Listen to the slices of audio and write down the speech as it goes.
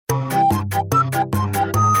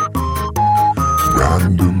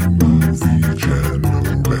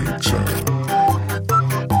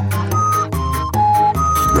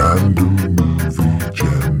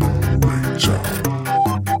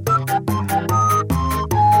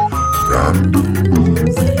Random Movie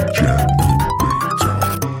Generator.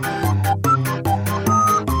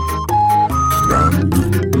 Random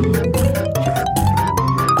Movie Generator.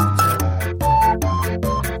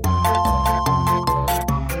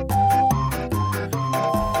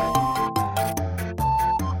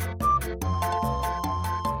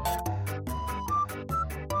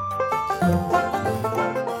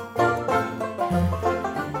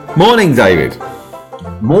 Morning, David.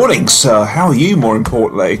 Morning, sir. How are you, more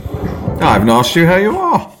importantly? I haven't asked you how you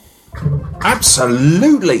are.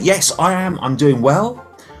 Absolutely. Yes, I am. I'm doing well.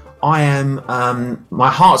 I am,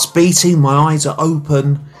 my heart's beating, my eyes are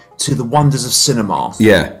open to the wonders of cinema.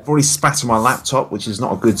 Yeah. I've already spat on my laptop, which is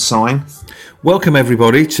not a good sign. Welcome,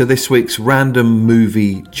 everybody, to this week's Random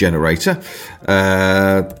Movie Generator.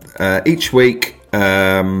 Each week,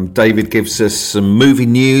 David gives us some movie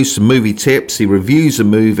news, some movie tips. He reviews a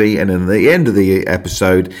movie, and at the end of the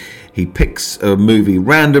episode, he picks a movie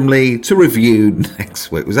randomly to review next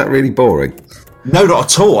week. Was that really boring? No, not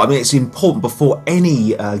at all. I mean, it's important before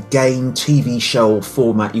any game, TV show or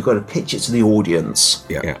format. You've got to pitch it to the audience.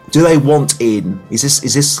 Yeah. Do they want in? Is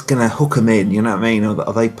this going to hook them in? You know what I mean?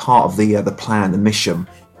 Are they part of the plan, the mission?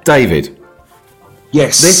 David.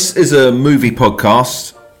 Yes. This is a movie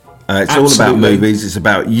podcast. It's Absolutely. all about movies. It's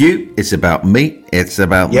about you. It's about me. It's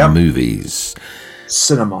about movies.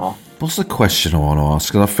 Cinema. What's the question I want to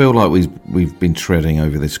ask? Because I feel like we've been treading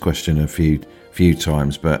over this question a few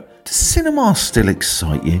times, but does cinema still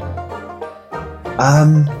excite you?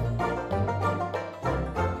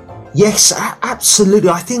 Yes, absolutely.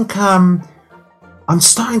 I think I'm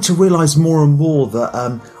starting to realise more and more that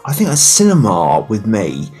I think a cinema with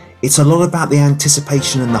me, it's a lot about the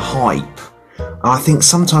anticipation and the hype. And I think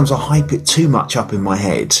sometimes I hype it too much up in my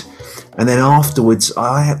head, and then afterwards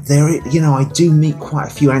I do meet quite a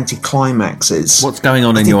few anticlimaxes. What's going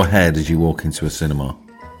on in your head as you walk into a cinema?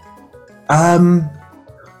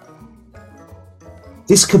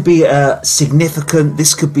 This could be significant.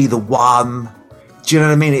 This could be the one. Do you know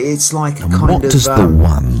what I mean? It's like a kind what of. Does the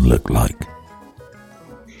one look like?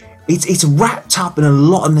 It's wrapped up in a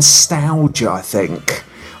lot of nostalgia. I think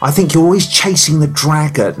you're always chasing the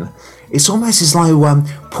dragon. It's almost as though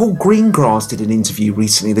Paul Greengrass did an interview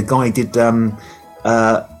recently. The guy did the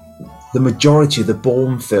majority of the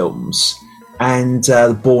Bourne films and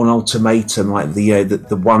the Bourne Ultimatum, like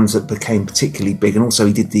the ones that became particularly big. And also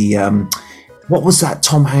he did the what was that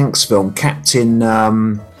Tom Hanks film, Captain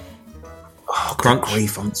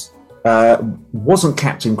Crunch? Wasn't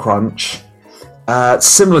Captain Crunch.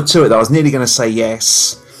 Similar to it, though. I was nearly going to say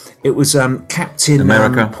yes. It was Captain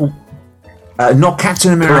America. Not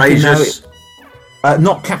Captain America. Courageous. No,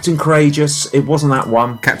 not Captain Courageous. It wasn't that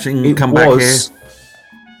one. Captain Come Back Here.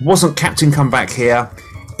 Wasn't Captain Come Back Here.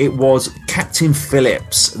 It was Captain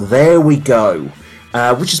Phillips. There we go.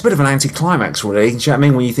 Which is a bit of an anticlimax, really. Do you know what I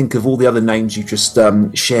mean? When you think of all the other names you just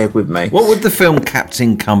shared with me. What would the film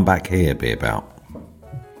Captain Come Back Here be about?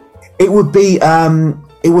 It would be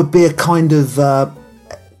a kind of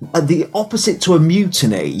the opposite to a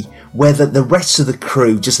mutiny, where the rest of the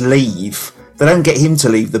crew just leave. They don't get him to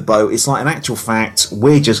leave the boat. It's like, in actual fact,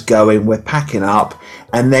 we're just going, we're packing up.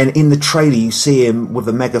 And then in the trailer, you see him with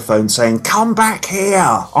a megaphone saying, "Come back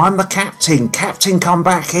here. I'm the captain. Captain, come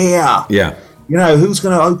back here." Yeah. You know, who's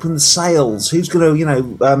going to open the sails? Who's going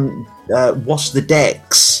to, wash the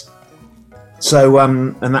decks? So,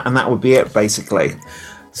 and that would be it, basically.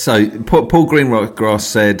 So, Paul Greengrass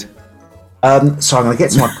said... So I'm going to get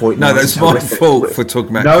to my point now. No, that's my fault for talking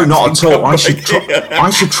about... No, not at all. I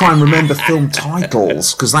should try and remember film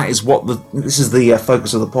titles, because that is this is the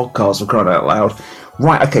focus of the podcast, for crying out loud.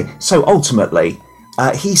 Right, okay. So ultimately,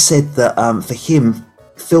 he said that for him,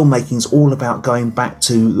 filmmaking's all about going back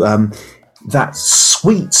to that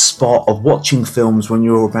sweet spot of watching films when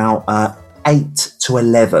you're about 8 to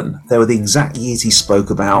 11. They were the exact years he spoke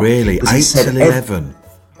about. Really? 8 to 11?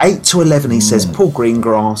 8 to 11, he says, Paul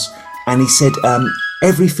Greengrass. And he said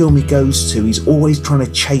every film he goes to, he's always trying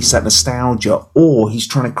to chase that nostalgia, or he's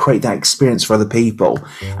trying to create that experience for other people.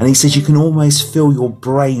 And he says you can almost feel your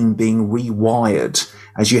brain being rewired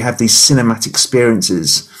as you have these cinematic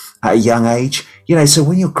experiences at a young age. You know, so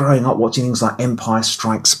when you're growing up watching things like Empire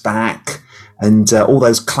Strikes Back and all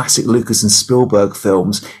those classic Lucas and Spielberg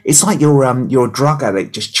films, it's like you're a drug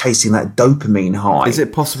addict just chasing that dopamine high. Is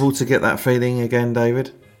it possible to get that feeling again,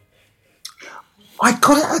 David? I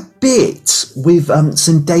got it a bit with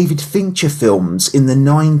some David Fincher films in the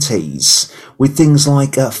 90s, with things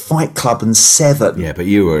like Fight Club and Seven. Yeah, but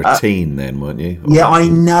you were a teen then, weren't you? Yeah, I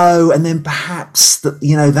know. And then perhaps that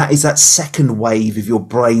is that second wave of your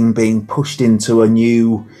brain being pushed into a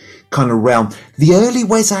new kind of realm. The early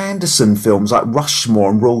Wes Anderson films like Rushmore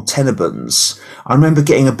and Royal Tenenbaums, I remember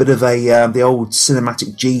getting a bit of the old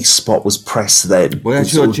cinematic G-spot was pressed then. Where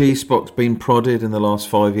has your G-spot been prodded in the last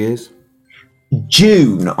 5 years?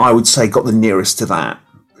 June, I would say, got the nearest to that.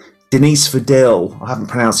 Denise Fidel, I haven't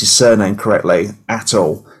pronounced his surname correctly at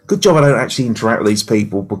all. Good job I don't actually interact with these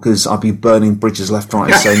people, because I'd be burning bridges left, right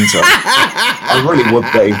and centre. I really would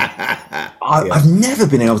be. I've never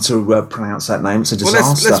been able to pronounce that name. It's a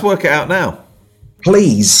disaster. Well, let's work it out now.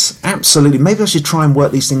 Please, absolutely. Maybe I should try and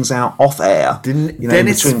work these things out off air.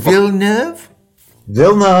 Denis Villeneuve?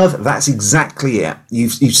 Villeneuve, that's exactly it.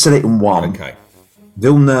 You've said it in one. Okay.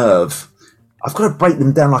 Villeneuve. I've got to break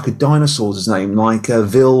them down like a dinosaur's name, like a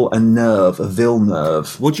Vil and Nerve, a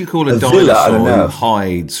Villeneuve. What do you call a dinosaur who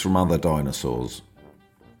hides from other dinosaurs?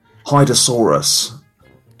 Hydosaurus.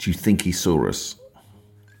 Do you think he saw us?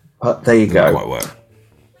 There you go. Doesn't quite work.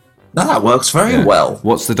 No, that works very well.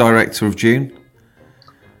 What's the director of June?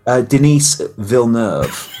 Denise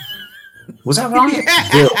Villeneuve. Was that right?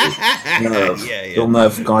 Villeneuve.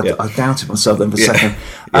 Villeneuve. God, I doubted myself then for a second.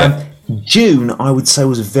 June, I would say,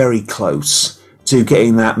 was very close to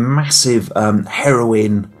getting that massive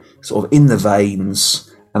heroin sort of in the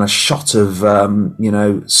veins and a shot of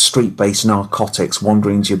street-based narcotics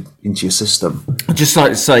wandering into your system. I'd just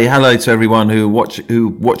like to say hello to everyone who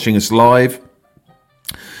watching us live.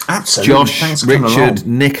 Absolutely. Josh, Thanks for Richard,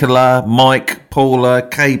 Nicola, Mike, Paula,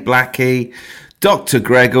 Kay Blackie, Dr.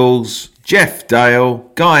 Greggles, Jeff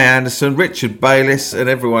Dale, Guy Anderson, Richard Bayliss, and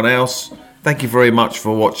everyone else. Thank you very much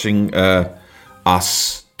for watching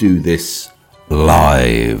us do this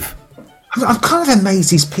live. I'm kind of amazed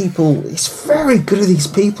these people. It's very good of these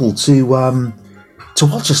people to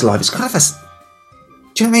watch us live. It's kind of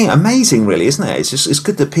do you know what I mean? Amazing, really, isn't it? It's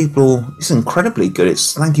good that people. It's incredibly good.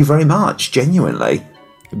 Thank you very much, genuinely.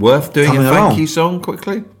 Worth doing a thank you song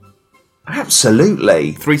quickly?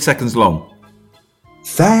 Absolutely. 3 seconds long.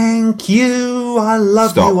 Thank you. I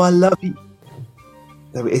love you. I love you.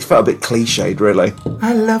 It felt a bit cliched, really.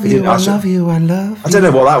 I love you, I love you, I love you. I don't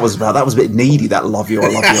know what that was about. That was a bit needy, that love you, I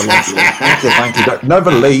love you, I love you. Thank you. Don't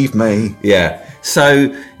never leave me. Yeah.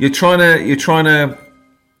 So you're trying to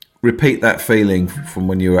repeat that feeling from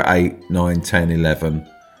when you were 8, 9, 10, 11,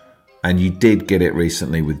 and you did get it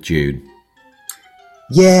recently with June.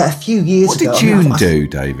 Yeah, a few years ago. What did June do,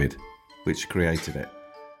 David? Which created it?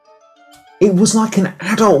 It was like an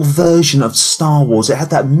adult version of Star Wars. It had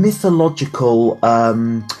that mythological,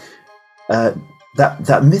 that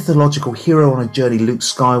mythological hero on a journey, Luke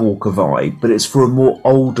Skywalker vibe, but it's for a more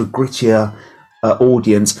older, grittier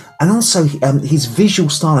audience. And also his visual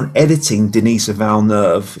style and editing, Denise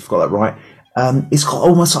Villeneuve, if I got that right, it's got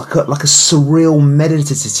almost like a surreal,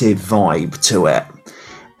 meditative vibe to it.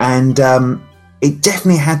 And it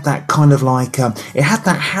definitely had that kind of like, it had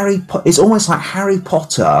that it's almost like Harry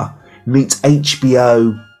Potter meets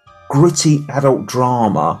HBO gritty adult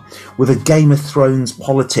drama with a Game of Thrones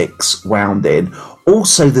politics wound in.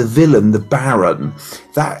 Also the villain, the Baron,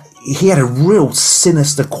 that he had a real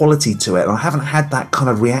sinister quality to it, and I haven't had that kind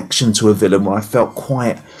of reaction to a villain where I felt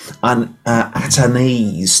quite at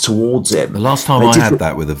unease towards it. The last time I had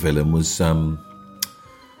that with a villain was the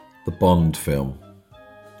Bond film.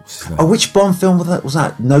 Oh, which Bond film was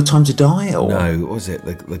that? No Time to Die? Or? No, what was it?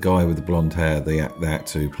 The guy with the blonde hair, the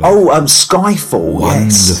actor who played. Oh, Skyfall.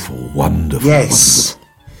 Wonderful. Yes. Wonderful.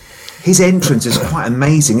 His entrance is quite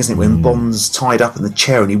amazing, isn't it? When Bond's tied up in the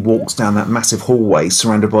chair and he walks down that massive hallway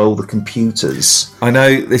surrounded by all the computers. I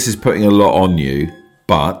know this is putting a lot on you,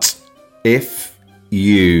 but if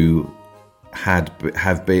you have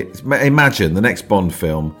been, imagine the next Bond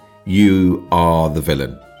film, you are the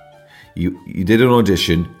villain. You did an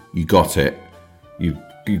audition, you got it, you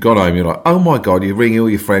got home, you're like, oh my god, you're ringing all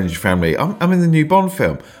your friends, your family, I'm in the new Bond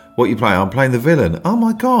film. What are you playing? I'm playing the villain. Oh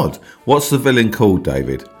my god. What's the villain called,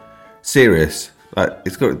 David? Serious.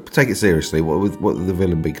 It's got to take it seriously. What would the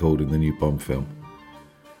villain be called in the new Bond film?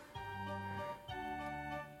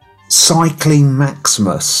 Cycling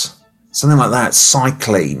Maximus. Something like that.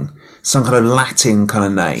 Cycling. Some kind of Latin kind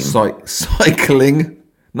of name. Cycling?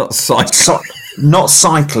 Not cycling. Not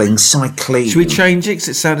cycling, cycling. Should we change it? Because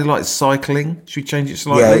it sounded like cycling. Should we change it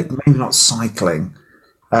slightly? Yeah, maybe not cycling.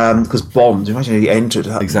 Because Bond, imagine he entered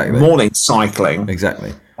morning cycling.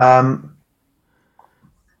 Exactly.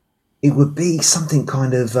 It would be something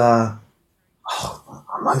kind of... I'm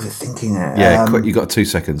overthinking it. Yeah, quick, you got 2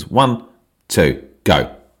 seconds. 1, 2,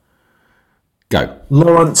 go.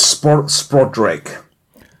 Lawrence Sprodrick.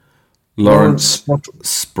 Lawrence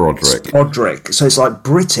Sprodrick. So it's like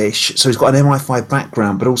British. So he's got an MI5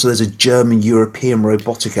 background, but also there's a German European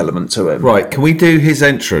robotic element to him. Right. Can we do his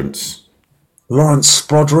entrance? Lawrence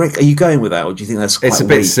Broderick. Are you going with that, or do you think that's quite It's a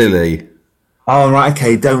bit weak? silly. Oh, right,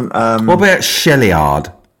 okay, don't... What about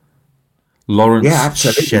Shellyard? Lawrence Yeah,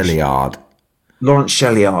 absolutely. Shellyard. Lawrence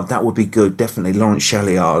Shellyard, that would be good, definitely. Lawrence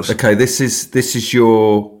Shellyard. Okay, this is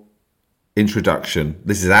your introduction.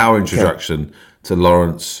 This is our introduction to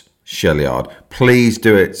Lawrence Shellyard. Please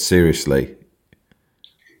do it seriously.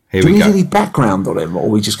 Here Do we we need go. any background on him, or are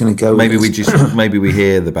we just going to go... Maybe with maybe we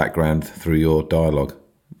hear the background through your dialogue,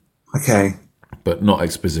 Okay. but not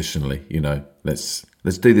expositionally. You know, let's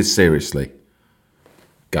do this seriously.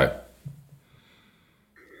 Go.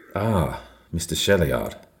 Mr.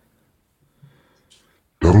 Shellyard.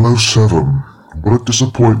 007. What a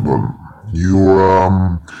disappointment.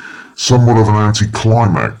 You're somewhat of an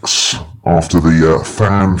anticlimax after the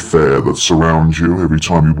fanfare that surrounds you every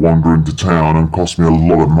time you wander into town and cost me a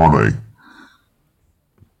lot of money.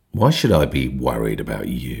 Why should I be worried about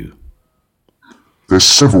you? There's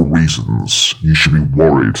several reasons you should be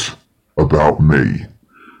worried about me.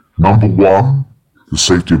 Number one, the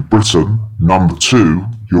safety of Britain. Number two,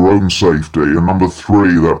 your own safety. And number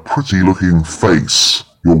three, that pretty looking face,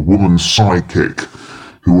 your woman's sidekick,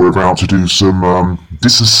 who we're about to do some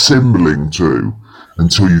disassembling to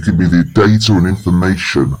until you give me the data and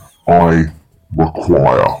information I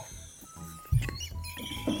require.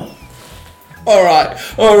 All right.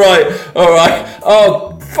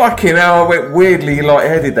 Oh, fucking hell, I went weirdly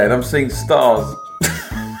lightheaded then. I'm seeing stars.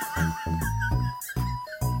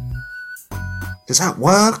 Does that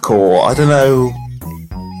work, or I don't know?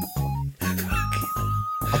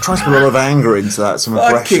 I tried to put a lot of anger into that, some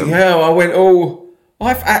aggression. Fucking hell, I went,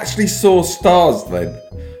 I've actually saw stars then.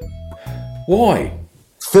 Why?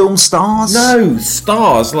 Film stars? No,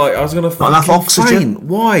 stars, like I was going to fucking enough oxygen? faint.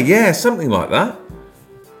 Why? Yeah, something like that.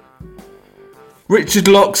 Richard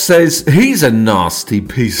Locke says he's a nasty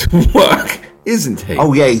piece of work, isn't he?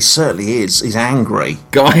 Oh yeah, he certainly is. He's angry.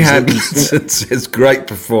 Guy Anderson says great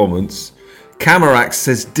performance. Camerax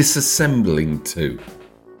says disassembling too.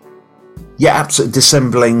 Yeah, absolutely.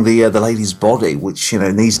 Dissembling the lady's body, which, you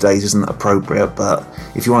know, these days isn't appropriate, but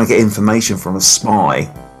if you want to get information from a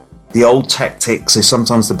spy, the old tactics is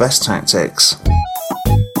sometimes the best tactics.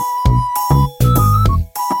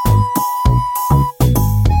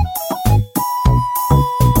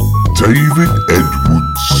 David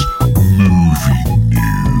Edwards Movie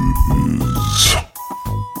News.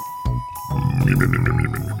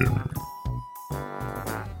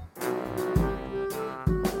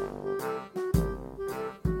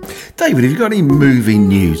 David, have you got any movie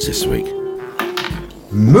news this week?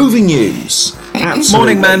 Movie news.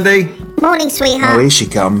 Absolutely. Morning, Mandy. Morning, sweetheart. Oh, here she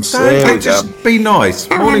comes. There we go. Just be nice.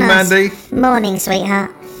 Oh, Morning, how nice. Mandy. Morning,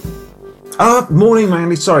 sweetheart. Morning,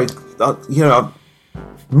 Mandy. Sorry.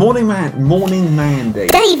 Morning, Mandy.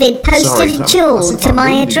 David posted Sorry, a I jewel think to I'm my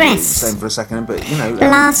really address saying for a second, but you know.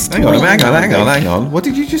 last Hang on, week. hang on. What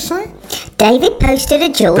did you just say? David posted a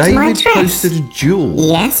jewel to my David address. posted a jewel.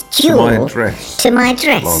 Yes, To jewel. my address. To my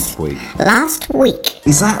address. Last week. Last week.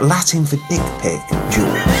 Is that Latin for dick pic, Jewel?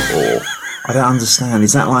 Or I don't understand.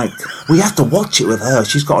 Is that like we have to watch it with her?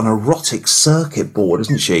 She's got an erotic circuit board,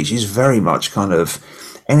 isn't she? She's very much kind of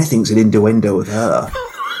anything's an innuendo with her.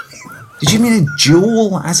 Did you mean a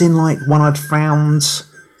jewel, as in like one I'd found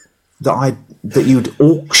that you'd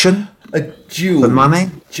auction A jewel. for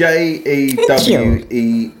money? Jewel.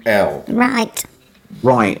 Right.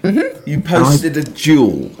 Right. Mm-hmm. You posted a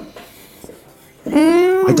jewel. I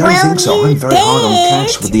don't Well, think so. you I'm very hard on did.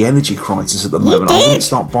 cash with the energy crisis at the moment. I did. wouldn't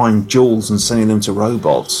start buying jewels and sending them to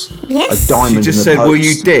robots. Yes. A diamond You just in said, the post. well,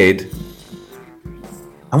 you did.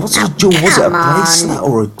 And what sort of jewel was it? A come on. bracelet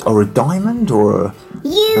or a diamond or a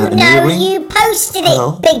You an know earring? you posted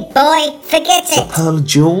Pearl? it, big boy. Forget it. pearl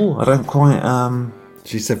jewel? I don't quite.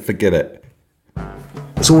 She said, forget it.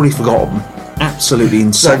 It's already forgotten. Absolutely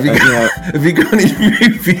So insane. have you got any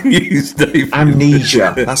movie news, Dave?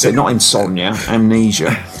 Amnesia. That's it. Not insomnia.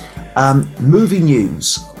 Amnesia. Movie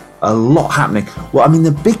news. A lot happening. Well, I mean,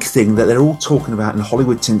 the big thing that they're all talking about in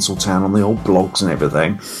Hollywood Tinseltown on the old blogs and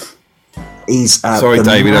everything is. Sorry, the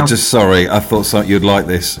David. amount- I thought you'd like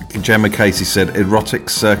this. Gemma Casey said, erotic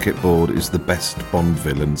circuit board is the best Bond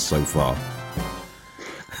villain so far.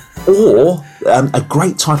 Or a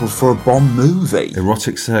great title for a Bond movie.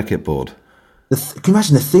 Erotic circuit board. Can you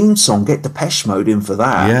imagine the theme song? Get Depeche Mode in for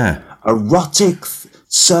that. Yeah. Erotic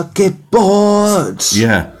circuit board.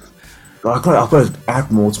 Yeah. I've got to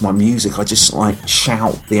add more to my music. I just like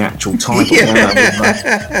shout the actual title.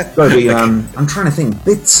 Got to be. I'm trying to think.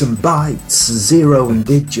 Bits and bytes, zero and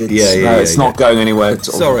digits. Yeah, It's not going anywhere.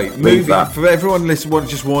 Sorry, movie. For everyone listening,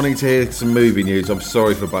 just wanting to hear some movie news, I'm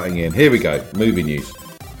sorry for butting in. Here we go. Movie news.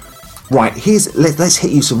 Right, let's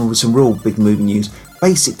hit you with some real big movie news.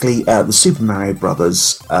 Basically, the Super Mario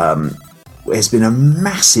Brothers has been a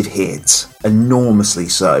massive hit, enormously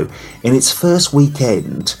so. In its first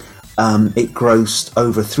weekend, it grossed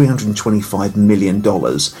over $325 million.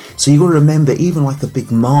 So you've got to remember, even like a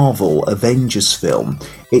big Marvel Avengers film,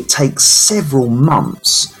 it takes several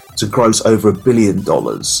months to gross over $1 billion.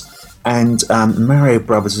 And Mario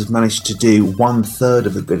Brothers has managed to do 1/3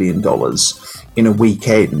 of $1 billion in a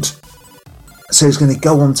weekend. So it's going to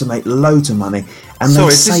go on to make loads of money. And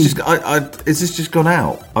sorry, is this just gone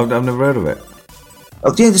out? I've never heard of it.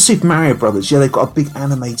 Oh, yeah, the Super Mario Brothers. Yeah, they've got a big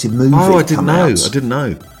animated movie. Oh, I didn't know. Out. I didn't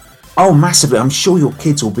know. Oh, massively. I'm sure your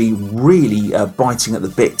kids will be really biting at the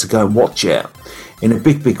bit to go and watch it in a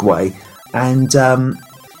big, big way. And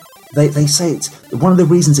they say it's one of the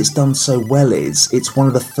reasons it's done so well is it's one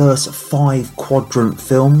of the first 5-quadrant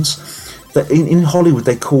films. That in Hollywood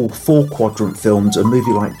they call 4-quadrant films a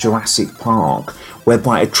movie like Jurassic Park,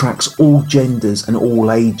 whereby it attracts all genders and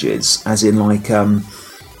all ages, as in like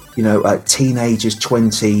teenagers,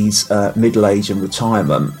 20s, middle age, and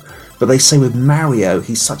retirement. But they say with Mario,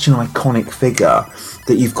 he's such an iconic figure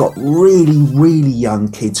that you've got really, really young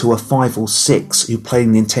kids who are 5 or 6 who play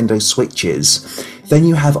Nintendo Switches. Then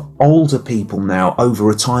you have older people now over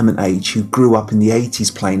retirement age who grew up in the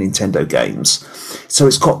 80s playing Nintendo games. So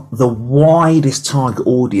it's got the widest target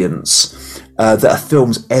audience that a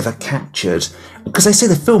film's ever captured. Because they say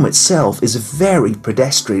the film itself is very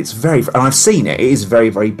pedestrian. It's and I've seen it. It is very,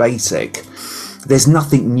 very basic. There's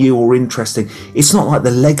nothing new or interesting. It's not like the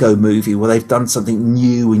Lego movie where they've done something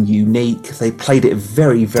new and unique. They played it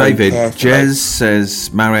very, very carefully. Jez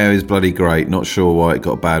says Mario is bloody great. Not sure why it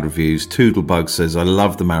got bad reviews. Toodlebug says I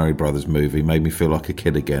love the Mario Brothers movie. Made me feel like a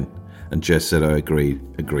kid again. And Jez said I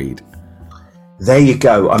agreed. There you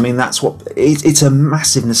go. I mean, that's what it's a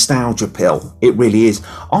massive nostalgia pill. It really is.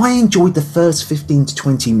 I enjoyed the first 15 to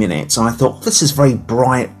 20 minutes. And I thought this is very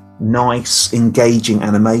bright, nice, engaging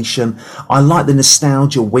animation. I like the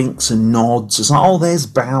nostalgia winks and nods. It's like, oh, there's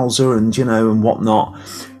Bowser and and whatnot.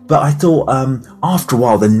 But I thought after a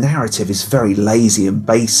while the narrative is very lazy and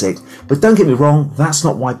basic. But don't get me wrong, that's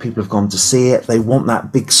not why people have gone to see it. They want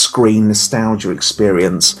that big screen nostalgia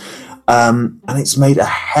experience. And it's made a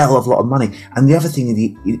hell of a lot of money. And the other thing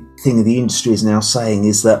the industry is now saying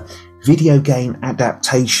is that video game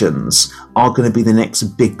adaptations are going to be the next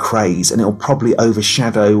big craze, and it'll probably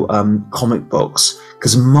overshadow comic books,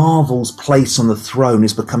 because Marvel's place on the throne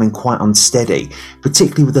is becoming quite unsteady,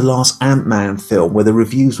 particularly with the last Ant-Man film, where the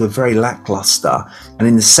reviews were very lackluster, and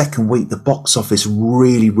in the second week the box office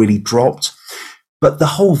really, really dropped. But the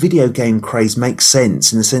whole video game craze makes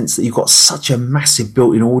sense in the sense that you've got such a massive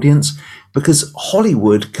built-in audience, because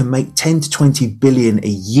Hollywood can make 10 to 20 billion a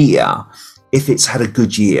year if it's had a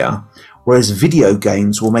good year, whereas video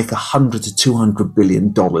games will make $100 to $200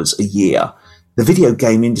 billion a year. The video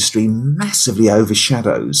game industry massively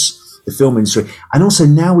overshadows the film industry. And also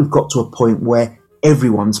now we've got to a point where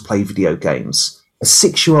everyone's played video games. A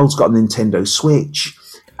 6-year-old's got a Nintendo Switch.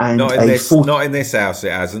 And not in this house,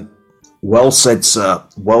 it hasn't. Well said, sir.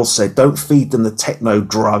 Well said. Don't feed them the techno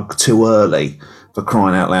drug too early, for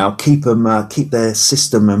crying out loud. Keep their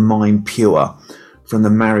system and mind pure from the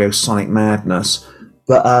Mario Sonic madness.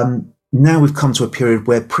 But now we've come to a period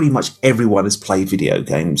where pretty much everyone has played video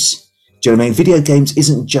games. Do you know what I mean? Video games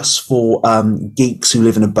isn't just for geeks who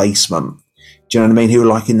live in a basement. Do you know what I mean? Who are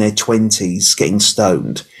like in their 20s getting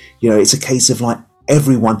stoned. It's a case of like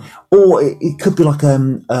everyone, or it could be like a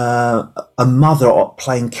mother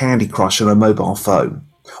playing Candy Crush on a mobile phone,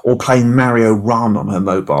 or playing Mario Run on her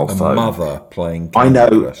mobile phone. A mother playing Candy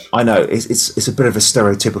Crush. I know. It's a bit of a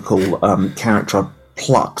stereotypical character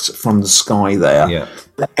plucked from the sky there. Yeah.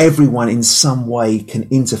 But everyone in some way can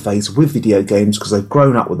interface with video games because they've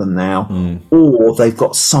grown up with them now, or they've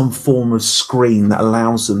got some form of screen that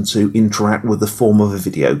allows them to interact with the form of a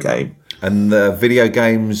video game. And video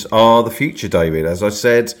games are the future, David. As I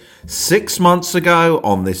said 6 months ago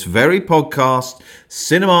on this very podcast,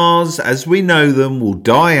 cinemas as we know them will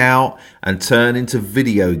die out and turn into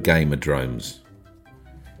video gamerdromes.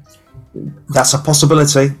 That's a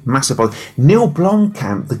possibility, massive possibility. Neil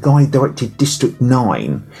Blomkamp, the guy who directed District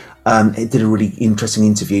 9, did a really interesting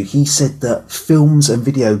interview. He said that films and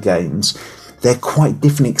video games, they're quite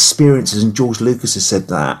different experiences, and George Lucas has said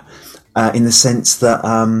that, in the sense that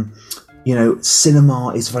cinema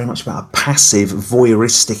is very much about a passive,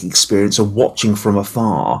 voyeuristic experience of watching from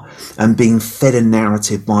afar and being fed a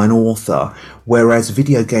narrative by an author, whereas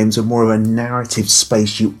video games are more of a narrative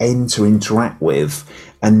space you enter, interact with,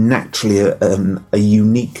 and naturally a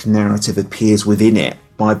unique narrative appears within it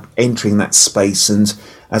by entering that space and,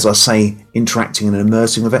 as I say, interacting and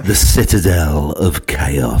immersing with it. The Citadel of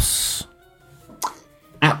Chaos.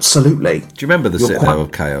 Absolutely. Do you remember the Citadel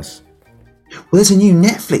of Chaos? Well, there's a new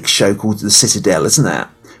Netflix show called The Citadel, isn't there?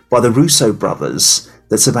 By the Russo brothers,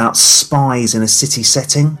 that's about spies in a city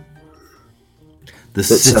setting. The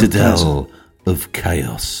Citadel of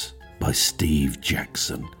Chaos by Steve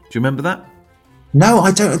Jackson. Do you remember that? No,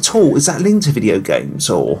 I don't at all. Is that linked to video games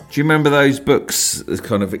or? Do you remember those books, as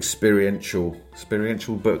kind of experiential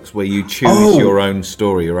books where you choose your own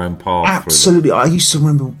story, your own path? Absolutely. I used to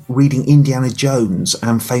remember reading Indiana Jones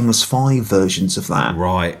and Famous Five versions of that.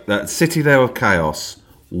 Right. That Citadel of Chaos.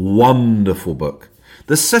 Wonderful book.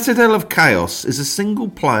 The Citadel of Chaos is a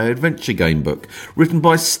single-player adventure game book written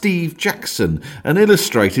by Steve Jackson and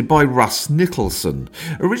illustrated by Russ Nicholson,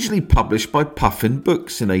 originally published by Puffin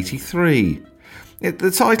Books in '83.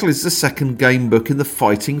 The title is the second game book in the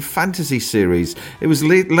Fighting Fantasy series. It was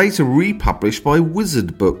later republished by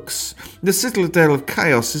Wizard Books. The Citadel of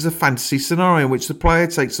Chaos is a fantasy scenario in which the player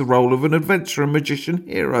takes the role of an adventurer magician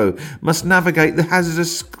hero, must navigate the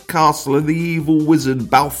hazardous castle of the evil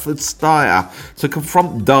wizard Balthus Dyer. To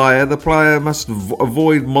confront Dyer, the player must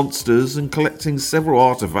avoid monsters and collecting several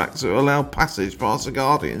artifacts that allow passage past the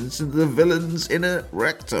guardians into the villain's inner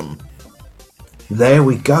rectum. There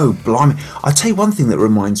we go, blimey. I'll tell you one thing that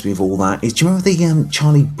reminds me of all that is, do you remember the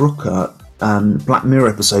Charlie Brooker Black Mirror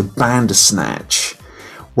episode Bandersnatch,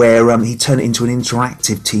 where he turned it into an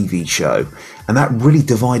interactive TV show, and that really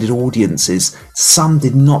divided audiences. Some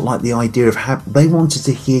did not like the idea of they wanted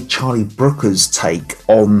to hear Charlie Brooker's take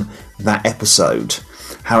on that episode.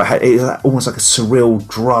 How it was almost like a surreal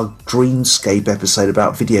drug dreamscape episode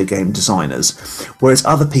about video game designers, whereas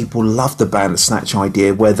other people loved the Bandersnatch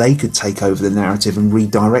idea where they could take over the narrative and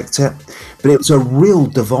redirect it. But it was a real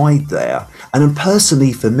divide there. And then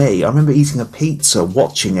personally for me, I remember eating a pizza,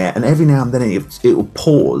 watching it, and every now and then it would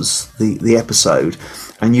pause the episode,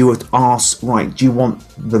 and you would ask, right, do you want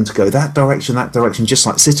them to go that direction, just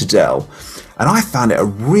like Citadel? And I found it a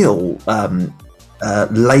real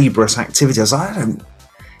laborious activity. I was like,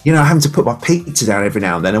 having to put my pizza down every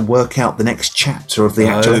now and then and work out the next chapter of the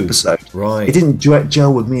actual episode. Right. It didn't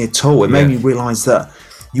gel with me at all. It made me realise that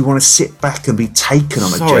you want to sit back and be taken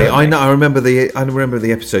on a journey. Sorry, I know. I remember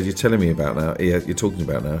the episode you're telling me about now. Yeah, you're talking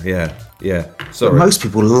about now. Yeah. Sorry. But most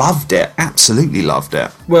people loved it. Absolutely loved it.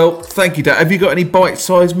 Well, thank you, Dad. Have you got any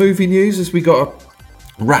bite-sized movie news as we got to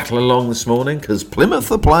rattle along this morning? Because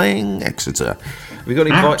Plymouth are playing Exeter. Have you got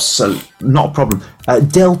any Absolutely, not a problem.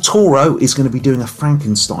 Del Toro is going to be doing a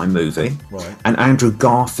Frankenstein movie, right? And Andrew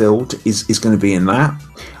Garfield is going to be in that.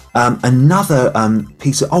 Another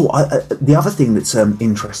piece of the other thing that's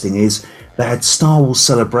interesting is they had Star Wars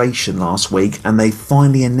Celebration last week, and they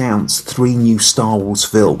finally announced 3 new Star Wars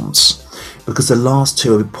films, because the last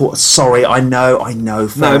 2 have been sorry, I know.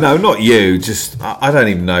 No, not you. Just I don't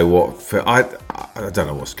even know what. I don't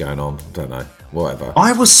know what's going on. I don't know. Whatever.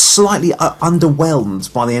 I was slightly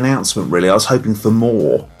underwhelmed by the announcement, really. I was hoping for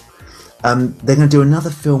more. They're going to do another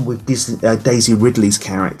film with Daisy Ridley's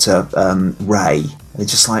character, Rey. They're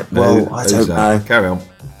just like, I don't know. Carry on.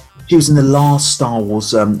 She was in the last Star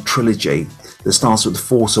Wars trilogy that starts with The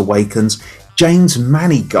Force Awakens. James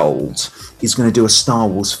Mangold is going to do a Star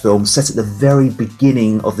Wars film set at the very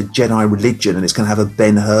beginning of the Jedi religion, and it's going to have a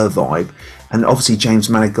Ben-Hur vibe. And obviously James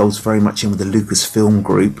Mangold's very much in with the Lucasfilm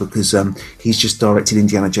group, because he's just directed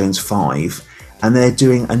Indiana Jones 5. And they're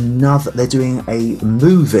doing a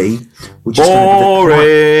movie which is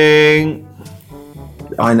boring.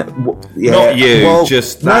 I know. Yeah. Not you,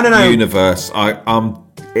 just that universe.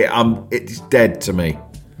 It's dead to me.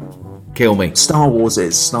 Kill me. Star Wars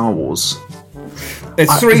is Star Wars.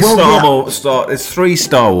 It's 3 It's 3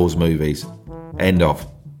 Star Wars movies. End of.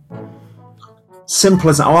 Simple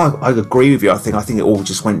as that. I agree with you. I think it all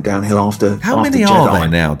just went downhill after. How many are there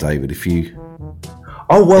now, David? They've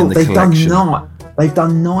done 9. They've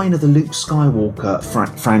done 9 of the Luke Skywalker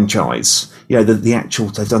franchise. The actual.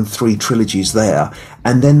 They've done 3 trilogies there,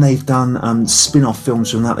 and then they've done spin-off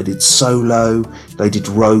films from that. They did Solo. They did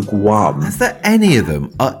Rogue One. Is there any of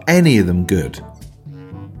them? Are any of them good?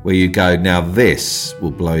 Where you go, now this will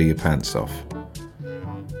blow your pants off.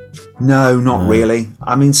 No, not really.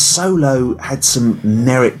 I mean, Solo had some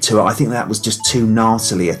merit to it. I think that was just too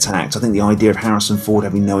gnartily attacked. I think the idea of Harrison Ford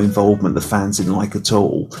having no involvement, the fans didn't like at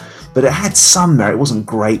all. But it had some merit. It wasn't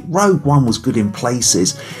great. Rogue One was good in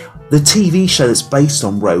places. The TV show that's based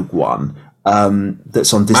on Rogue One,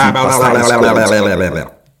 that's on Disney Plus.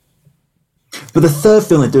 But the third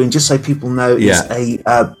film they're doing, just so people know, is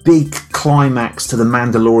a big climax to the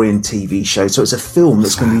Mandalorian TV show. So it's a film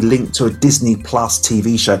that's going to be linked to a Disney Plus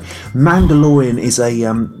TV show. Mandalorian is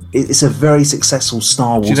it's a very successful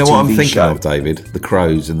Star Wars TV show. Do you know what I'm thinking of, David? The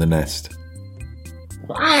crows in the nest.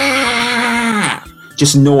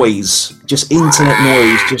 Just noise, just internet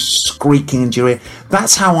noise, just squeaking into your ear.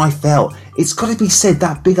 That's how I felt. It's got to be said,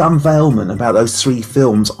 that big unveilment about those 3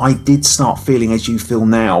 films, I did start feeling as you feel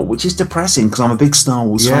now, which is depressing because I'm a big Star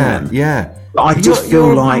Wars fan. Yeah. I just feel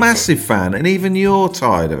you're like... a massive fan, and even you're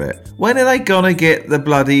tired of it. When are they going to get the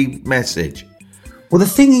bloody message? Well, the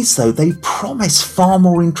thing is, though, they promise far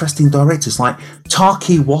more interesting directors like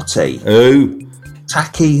Taiki Waititi. Who?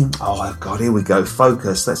 Oh, God, here we go.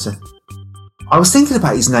 Focus. I was thinking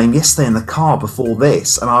about his name yesterday in the car before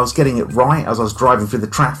this, and I was getting it right as I was driving through the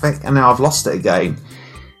traffic, and now I've lost it again.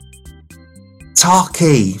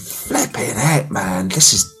 Taiki. Flipping heck, man.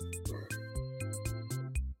 This is...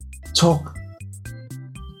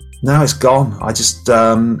 No, it's gone. It's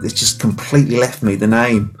just completely left me, the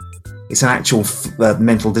name. It's an actual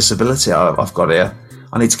mental disability I've got here.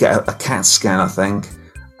 I need to get a CAT scan, I think.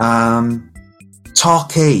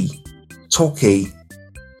 Taiki.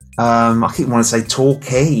 I keep wanting to say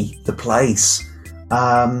Torquay, the place.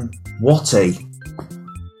 Waititi.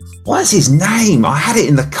 What is his name? I had it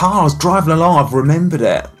in the car. I was driving along. I've remembered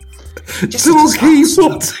it. Torquay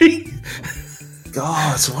Waititi.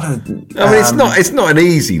 God, what a... I mean, it's not an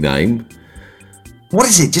easy name. What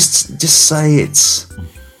is it? Just say it's...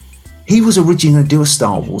 He was originally going to do a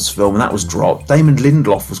Star Wars film, and that was dropped. Damon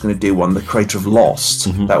Lindelof was going to do one, the creator of Lost.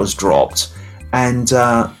 Mm-hmm. That was dropped. And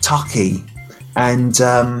Taiki. And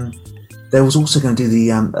there was also going to do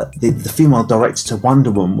the female director to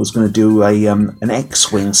Wonder Woman was going to do an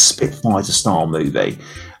X-Wing Spitfire style movie.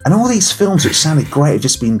 And all these films which sounded great have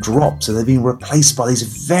just been dropped, so they've been replaced by these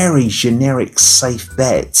very generic safe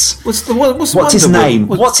bets. What's his name?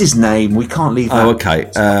 What's his name? We can't leave that. Oh, okay.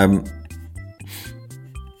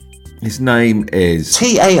 His name is...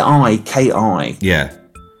 Taiki. Yeah.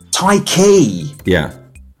 Taiki. Yeah.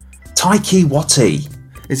 Taiki Waititi.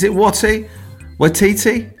 Is it Waititi?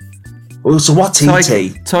 Waititi? Well, it's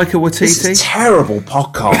Waititi. Taika Waititi? This is terrible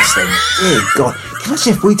podcasting. Dear God. Can you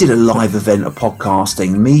imagine if we did a live event of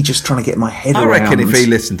podcasting, me just trying to get my head around... I reckon if he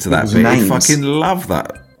listened to that bit, he'd names. fucking love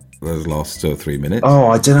those last 2 or 3 minutes. Oh,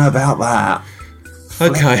 I don't know about that.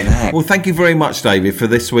 Okay. Well, thank you very much, David, for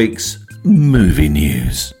this week's movie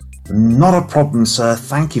news. Not a problem, sir.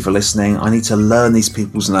 Thank you for listening. I need to learn these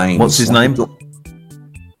people's names. What's his name?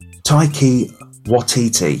 Taiki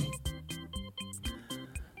Waititi.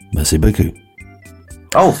 Merci beaucoup.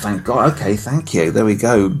 Oh, thank God. Okay, thank you. There we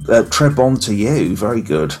go. Très bon to you. Very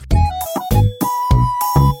good.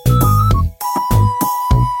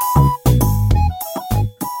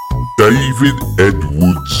 David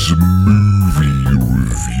Edwards Movie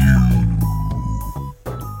Review.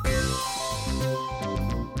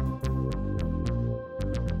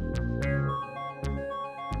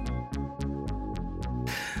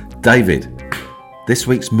 David, this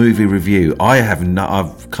week's movie review, I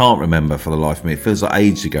can't remember for the life of me. It feels like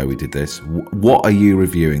ages ago we did this. What are you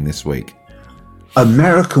reviewing this week?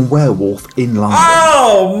 American Werewolf in London.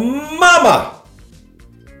 Oh, mama!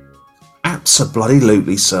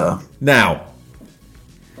 Absolutely, sir. Now,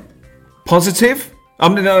 positive?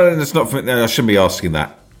 No, that's not. I shouldn't be asking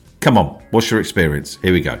that. Come on, what's your experience?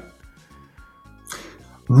 Here we go.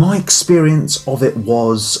 My experience of it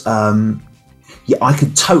was... yeah, I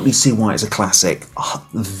could totally see why it's a classic.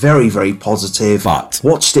 Very, very positive. But.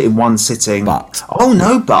 Watched it in one sitting. But. Oh,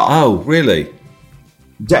 no but. Oh, really?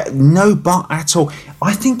 No but at all.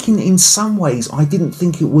 I think in some ways, I didn't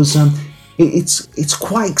think it was... It's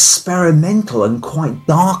quite experimental and quite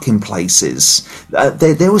dark in places.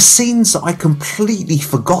 There were scenes that I completely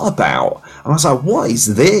forgot about. And I was like, what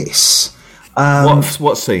is this?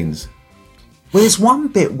 What scenes? Well, there's one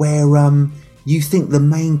bit where... you think the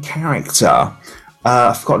main character,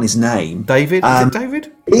 I've forgotten his name. David? Is it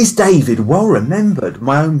David? It is David, well remembered.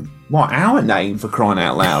 Our name, for crying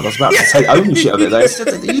out loud. I was about to take ownership of it there.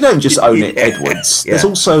 You don't just own it, Edwards. Yeah. There's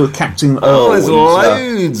also Captain Earl. Oh, there's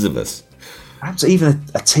loads of us. Perhaps even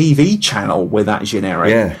a TV channel where that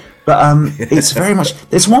generic. Yeah. But it's very much...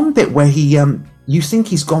 There's one bit where he... you think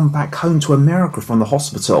he's gone back home to America from the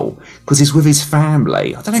hospital because he's with his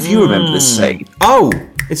family. I don't know if you remember this scene. Oh,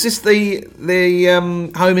 is this the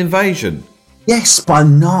home invasion? Yes, by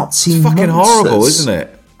Nazi It's fucking monsters. horrible, isn't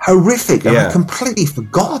it? Horrific, and Yeah. I completely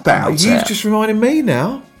forgot about it. You've just reminded me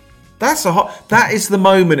now. That is the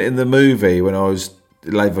moment in the movie when I was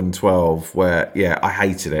 11, 12 where, yeah, I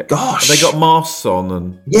hated it. Gosh. They got masks on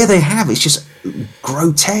and... Yeah, they have. It's just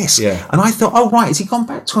grotesque. Yeah. And I thought, oh, right, has he gone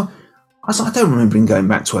back to... was like, I don't remember him going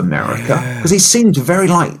back to America, because he seemed very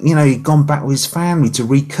like, he'd gone back with his family to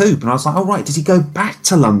recoup. And I was like, oh, right, did he go back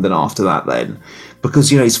to London after that then? Because,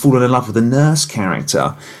 he's fallen in love with the nurse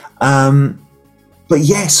character. But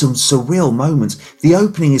yeah, some surreal moments. The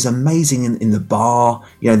opening is amazing in the bar,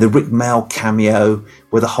 the Rick Mail cameo,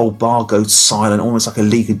 where the whole bar goes silent, almost like a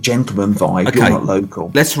League of Gentlemen vibe. Okay. You're not local.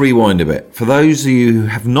 Let's rewind a bit. For those of you who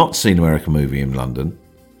have not seen American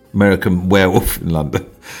Werewolf in London,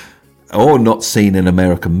 or not seen an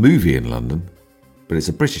American movie in London, but it's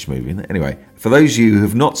a British movie, isn't it? Anyway, for those of you who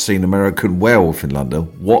have not seen American Werewolf in London,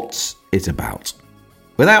 what's it about?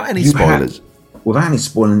 Without any spoilers. Without any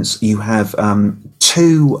spoilers, you have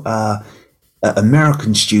two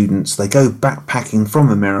American students. They go backpacking from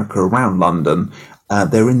America around London.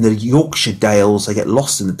 They're in the Yorkshire Dales. They get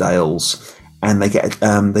lost in the Dales, and they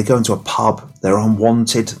go into a pub. They're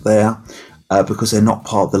unwanted there because they're not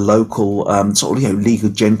part of the local League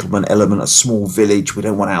of Gentlemen element. A small village. We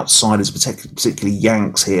don't want outsiders, particularly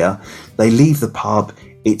Yanks here. They leave the pub.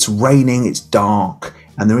 It's raining. It's dark,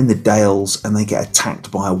 and they're in the Dales, and they get attacked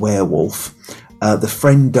by a werewolf. The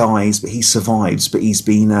friend dies, but he survives. But he's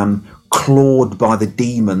been clawed by the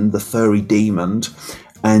demon, the furry demon,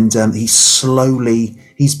 and he's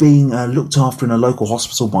being looked after in a local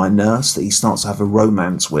hospital by a nurse that he starts to have a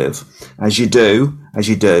romance with. As you do.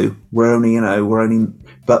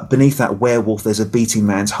 But beneath that werewolf, there's a beating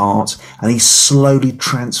man's heart, and he slowly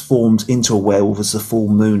transforms into a werewolf as the full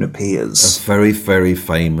moon appears. A very, very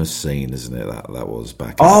famous scene, isn't it? That was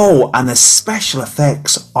back. And the special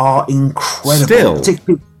effects are incredible.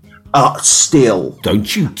 Still.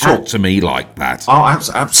 Don't you talk to me like that. Oh,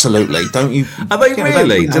 absolutely. Don't you? Are they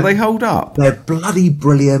really? Do they hold up? They're bloody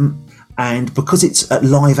brilliant. And because it's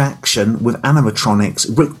live action with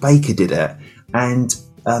animatronics, Rick Baker did it. And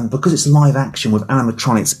because it's live action with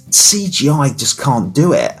animatronics, CGI just can't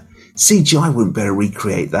do it. CGI wouldn't be able to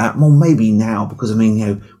recreate that. Well, maybe now, because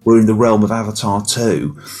we're in the realm of Avatar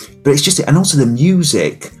 2. But it's just, and also the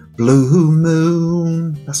music, Blue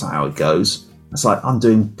Moon. That's not how it goes. That's like, I'm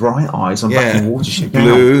doing Bright Eyes. I'm back in Watership now.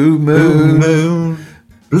 Blue Moon.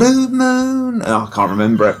 Blue Moon. Oh, I can't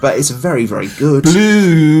remember it, but it's very, very good.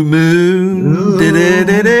 Blue Moon.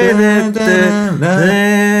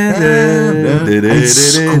 And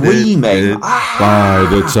screaming. By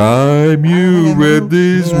the time you read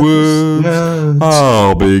these words,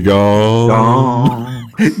 I'll be gone.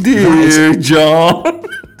 Dear John.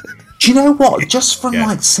 Do you know what? Just from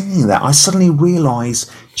singing that, I suddenly realised.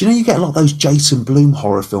 Do you know you get a lot of those Jason Blum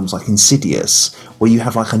horror films like Insidious, where you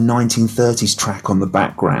have like a 1930s track on the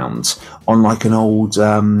background on like an old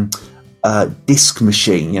disc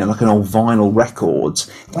machine, like an old vinyl record.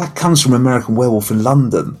 That comes from American Werewolf in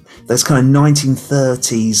London. There's kind of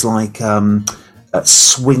 1930s like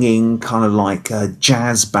swinging kind of like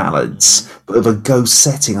jazz ballads, but of a ghost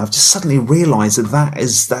setting. I've just suddenly realised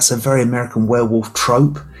that's a very American Werewolf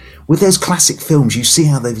trope. With those classic films, you see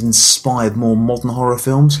how they've inspired more modern horror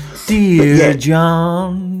films. Dear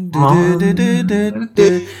John,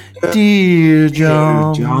 dear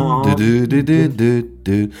John,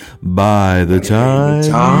 by the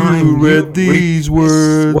time you read these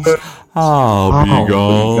words, I'll be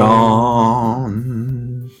gone.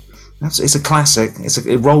 It's a classic.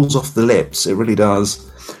 It rolls off the lips. It really does.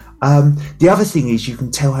 The other thing is, you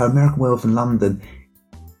can tell how American Werewolf in London.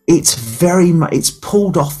 It's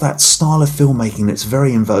pulled off that style of filmmaking that's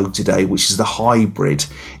very in vogue today, which is the hybrid,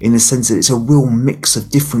 in the sense that it's a real mix of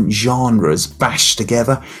different genres bashed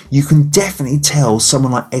together. You can definitely tell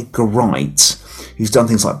someone like Edgar Wright, who's done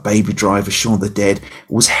things like Baby Driver, Shaun of the Dead,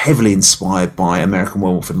 was heavily inspired by American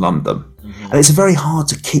Werewolf in London. Mm-hmm. And it's very hard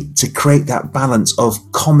to create that balance of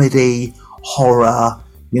comedy, horror,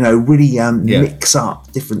 really mix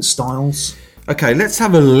up different styles. Okay, let's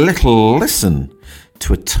have a little listen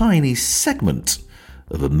to a tiny segment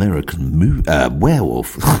of American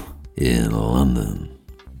Werewolf in London.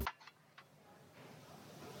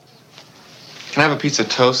 Can I have a piece of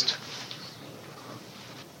toast?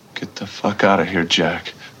 Get the fuck out of here,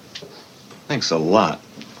 Jack. Thanks a lot.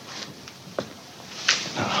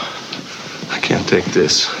 No, I can't take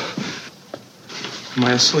this. Am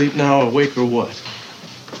I asleep now, awake, or what?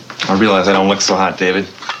 I realize I don't look so hot, David.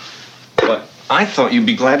 But I thought you'd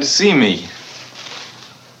be glad to see me.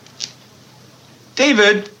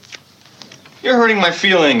 David, you're hurting my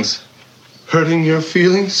feelings. Hurting your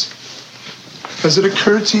feelings? Has it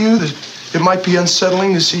occurred to you that it might be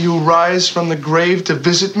unsettling to see you rise from the grave to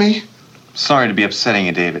visit me? Sorry to be upsetting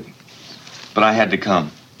you, David, but I had to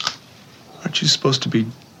come. Aren't you supposed to be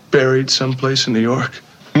buried someplace in New York?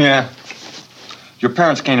 Yeah. Your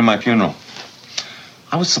parents came to my funeral.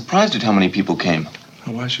 I was surprised at how many people came.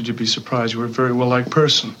 Now, why should you be surprised? You were a very well-liked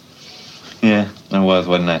person. Yeah, I was,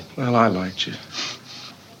 wasn't I? Well, I liked you.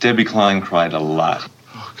 Debbie Klein cried a lot.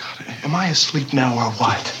 Oh, God. Am I asleep now or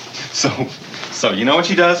what? So you know what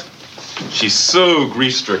she does? She's so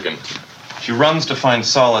grief-stricken. She runs to find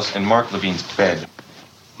solace in Mark Levine's bed.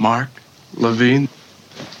 Mark Levine?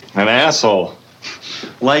 An asshole.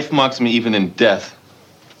 Life mocks me even in death.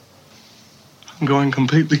 I'm going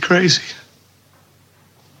completely crazy.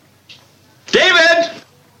 David!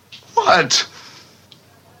 What?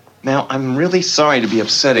 Now, I'm really sorry to be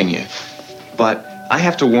upsetting you, but I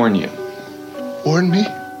have to warn you. Warn me?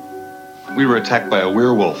 We were attacked by a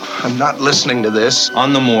werewolf. I'm not listening to this.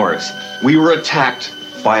 On the moors, we were attacked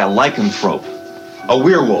by a lycanthrope, a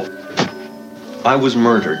werewolf. I was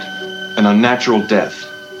murdered, an unnatural death,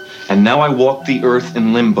 and now I walk the earth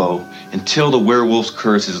in limbo until the werewolf's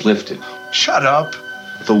curse is lifted. Shut up.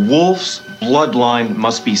 The wolf's bloodline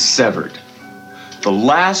must be severed. The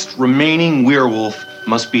last remaining werewolf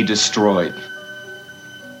must be destroyed.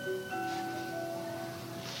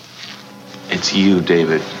 It's you,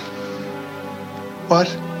 David. What?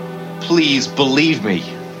 Please believe me.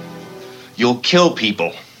 You'll kill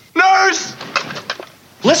people. Nurse!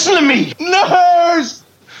 Listen to me! Nurse!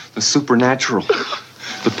 The supernatural,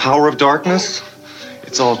 the power of darkness,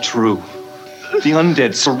 it's all true. The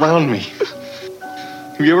undead surround me.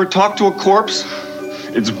 Have you ever talked to a corpse?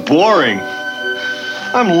 It's boring.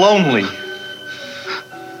 I'm lonely.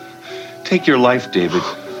 Take your life, David.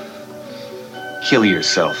 Kill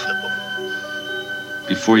yourself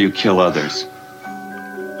before you kill others.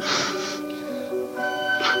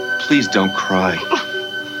 Please don't cry.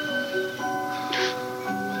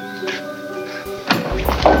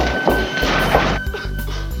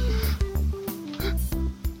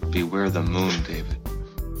 Beware the moon, David.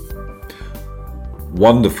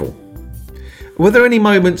 Wonderful. Were there any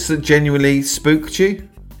moments that genuinely spooked you?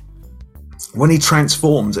 When he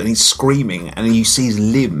transforms and he's screaming and you see his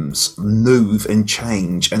limbs move and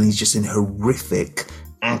change and he's just in horrific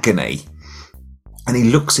agony. And he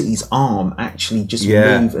looks at his arm actually just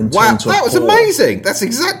move and turn to a that was paw. amazing. That's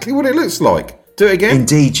exactly what it looks like. Do it again.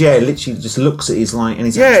 Indeed, yeah. Literally just looks at his and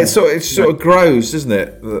his it sort of grows, doesn't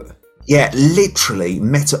it? Yeah, literally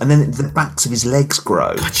metal, and then the backs of his legs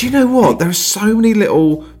grow. God, do you know what? There are so many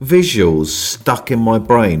little visuals stuck in my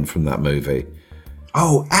brain from that movie.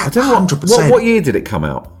 Oh, I don't know 100%. what year did it come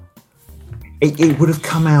out? It would have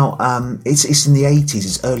come out. It's in the 80s.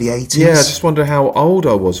 It's early 80s. Yeah, I just wonder how old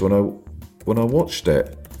I was when I watched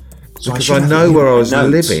it, So because should I have know it in where I my was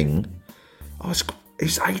notes. living. It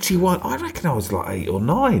was 81. I reckon I was like 8 or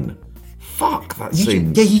 9. Fuck, that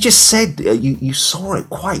seems. You just said you saw it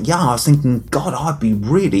quite young. I was thinking, God, I'd be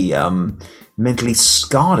really mentally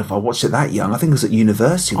scarred if I watched it that young. I think it was at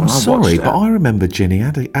university when I'm I watched sorry, it. but I remember Jenny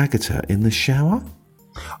Agutter in the shower.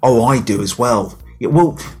 Oh, I do as well. Yeah,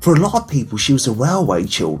 well, for a lot of people, she was a railway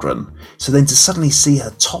children. So then to suddenly see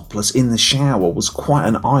her topless in the shower was quite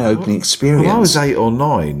an eye-opening experience. Well, I was 8 or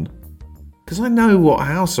 9, because I know what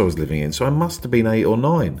house I was living in, so I must have been 8 or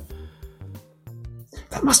 9.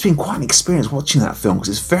 That must have been quite an experience watching that film because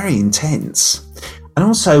it's very intense. And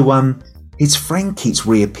also, his friend keeps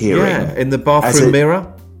reappearing. Yeah, in the bathroom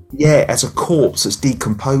mirror. Yeah, as a corpse that's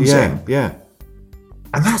decomposing. Yeah.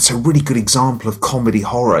 And that's a really good example of comedy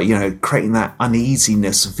horror, creating that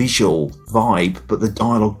uneasiness visual vibe, but the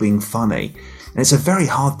dialogue being funny. And it's a very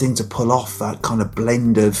hard thing to pull off, that kind of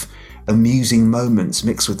blend of amusing moments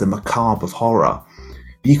mixed with the macabre of horror.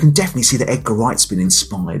 But you can definitely see that Edgar Wright's been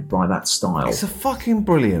inspired by that style. It's a fucking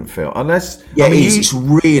brilliant film. Unless, it is. It's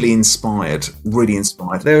really inspired. Really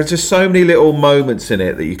inspired. There are just so many little moments in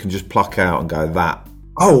it that you can just pluck out and go, that.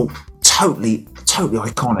 Oh, totally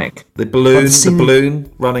iconic. The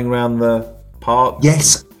balloon running around the park.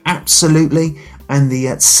 Yes, absolutely. And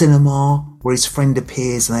the cinema where his friend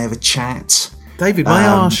appears and they have a chat. David, may I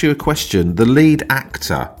ask you a question? The lead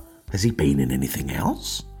actor, has he been in anything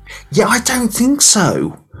else? Yeah, I don't think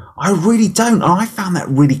so. I really don't. And I found that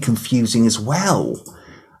really confusing as well.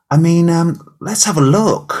 I mean, let's have a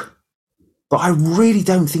look. But I really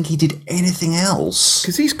don't think he did anything else.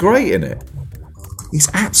 Because he's great in it. He's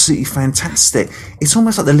absolutely fantastic. It's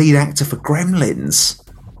almost like the lead actor for Gremlins.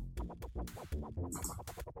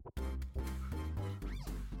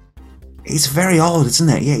 It's very odd, isn't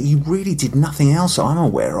it? Yeah, he really did nothing else that I'm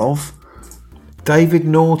aware of. David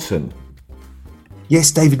Norton. Yes,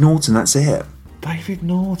 David Norton, that's it. David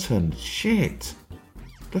Norton. Shit.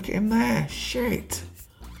 Look at him there. Shit.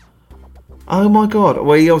 Oh my God.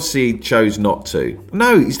 Well, he obviously chose not to.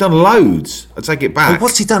 No, he's done loads. I take it back. Oh,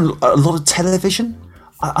 what's he done? A lot of television?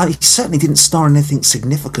 He certainly didn't star in anything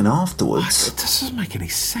significant afterwards. It doesn't make any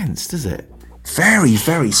sense, does it? Very,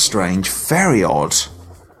 very strange. Very odd.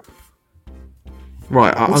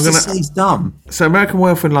 Right, I'm What's going to say he's done? So American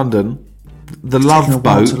Werewolf in London, The Taken a Love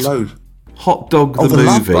while to Boat, load. Hot Dog the Oh, the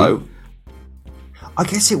Love Movie. Boat. I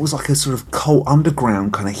guess it was like a sort of cult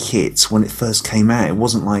underground kind of hit when it first came out. It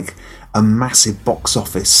wasn't like a massive box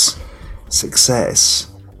office success.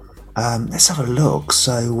 Let's have a look.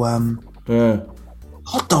 So,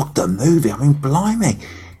 Hot Dog the Movie. I mean, blimey.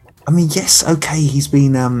 I mean, yes, okay, he's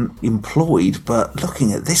been employed, but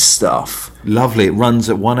looking at this stuff. Lovely. It runs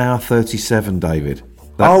at 1 hour 37, David.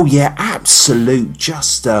 Oh, yeah, absolute.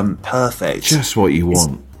 Just perfect. Just what you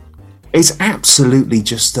want. It's absolutely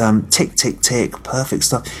just tick, tick, tick, perfect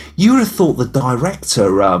stuff. You would have thought the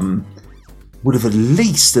director would have at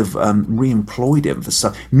least have re-employed him for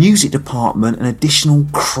stuff. Music department and additional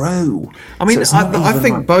crew. I mean, So I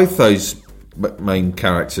think both those main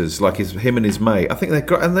characters, like him and his mate, I think they're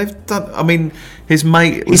great. And they've done, I mean, his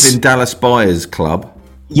mate was in Dallas Buyers Club.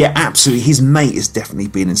 Yeah, absolutely. His mate has definitely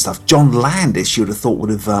been in stuff. John Landis, you would have thought, would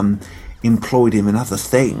have employed him in other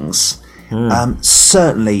things.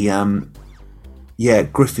 Certainly,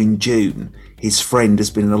 Griffin June, his friend, has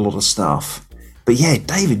been in a lot of stuff. But yeah,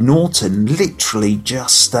 David Norton, literally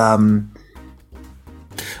just... Okay,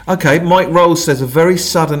 Mike Rolls says, a very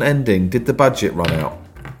sudden ending. Did the budget run out?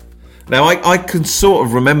 Now, I can sort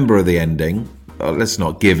of remember the ending. Let's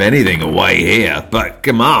not give anything away here, but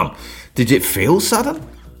come on. Did it feel sudden?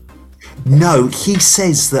 No, he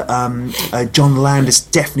says that John Landis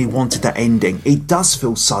definitely wanted that ending. It does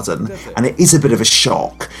feel sudden, and it is a bit of a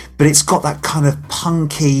shock, but it's got that kind of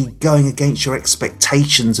punky, going against your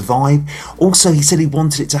expectations vibe. Also, he said he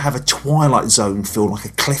wanted it to have a Twilight Zone feel, like a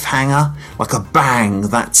cliffhanger, like a bang,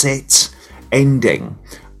 that's it, ending.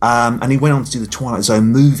 And he went on to do the Twilight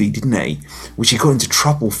Zone movie, didn't he? Which he got into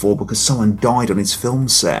trouble for because someone died on his film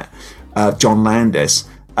set, John Landis.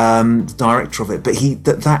 The director of it, but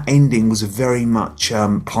that ending was very much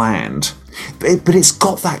planned. But it's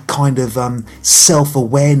got that kind of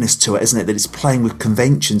self-awareness to it, isn't it? That it's playing with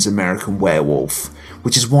conventions, American Werewolf,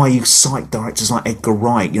 which is why you cite directors like Edgar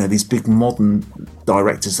Wright, these big modern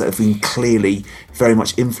directors that have been clearly very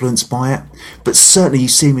much influenced by it. But certainly you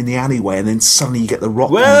see him in the alleyway, and then suddenly you get the rock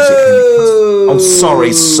music. Oh, sorry.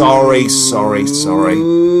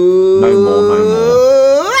 No more.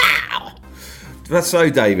 That's so,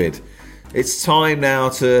 David. It's time now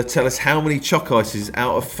to tell us how many chalk ices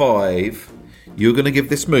out of 5 you're going to give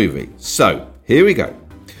this movie. So, here we go.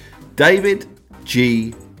 David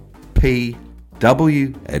G. P.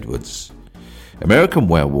 W. Edwards, American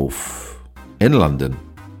Werewolf in London.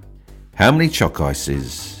 How many chalk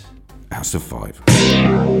ices out of 5?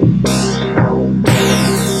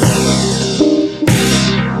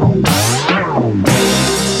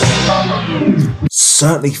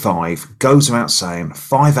 Certainly 5. Goes without saying.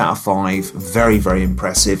 5 out of 5. Very, very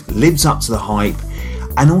impressive. Lives up to the hype.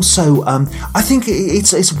 And also, I think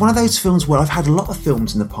it's one of those films where I've had a lot of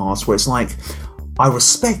films in the past where it's like, I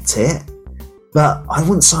respect it, but I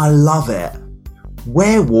wouldn't say I love it.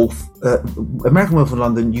 Werewolf, American Werewolf in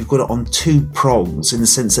London, you've got it on 2 prongs, in the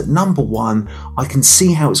sense that, number one, I can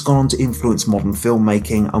see how it's gone on to influence modern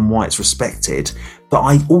filmmaking and why it's respected, but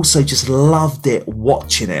I also just loved it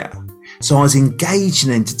watching it. So I was engaged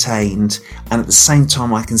and entertained, and at the same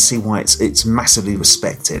time I can see why it's massively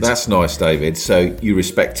respected. That's nice, David. So you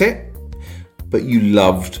respect it, but you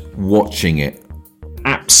loved watching it.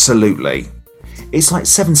 Absolutely. It's like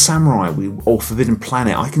Seven Samurai or Forbidden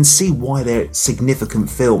Planet. I can see why they're significant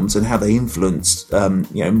films and how they influenced modern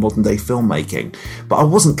day filmmaking, but I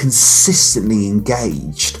wasn't consistently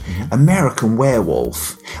engaged. Mm-hmm. American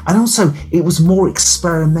Werewolf, and also it was more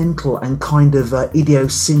experimental and kind of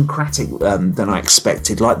idiosyncratic than I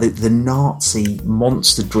expected, like the Nazi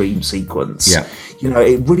monster dream sequence. Yeah.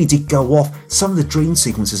 It really did go off. Some of the dream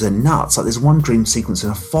sequences are nuts. Like there's one dream sequence in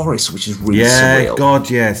a forest which is really surreal. Yeah, God,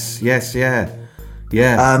 yes, yeah.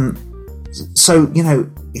 Yeah. So,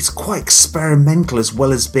 it's quite experimental as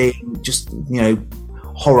well as being just,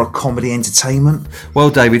 horror comedy entertainment. Well,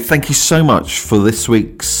 David, thank you so much for this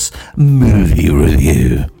week's movie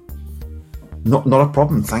review. Not a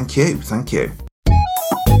problem. Thank you.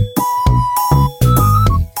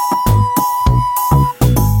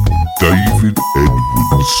 David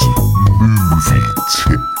Edwards Movie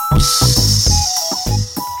Tips.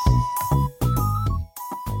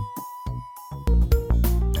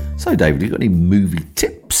 So, David, you got any movie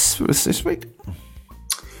tips for us this week?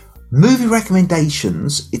 Movie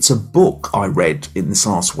recommendations. It's a book I read in this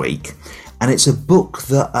last week, and it's a book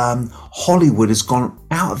that Hollywood has gone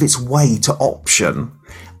out of its way to option,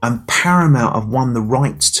 and Paramount have won the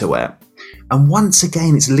rights to it. And once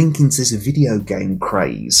again, it's linking to this video game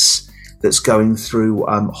craze that's going through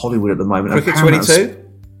Hollywood at the moment. Cricket 22?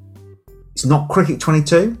 It's not Cricket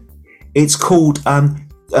 22. It's called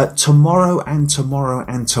Tomorrow and Tomorrow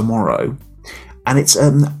and Tomorrow. And it's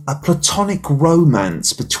a platonic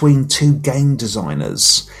romance between two game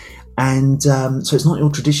designers. And so it's not your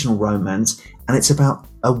traditional romance. And it's about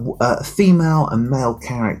a female and male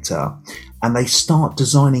character. And they start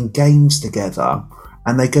designing games together.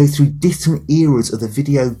 And they go through different eras of the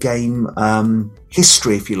video game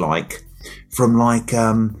history, if you like. From like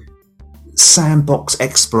sandbox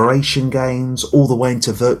exploration games all the way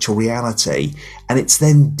into virtual reality. And it's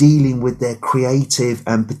them dealing with their creative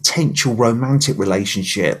and potential romantic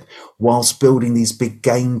relationship whilst building these big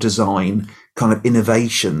game design kind of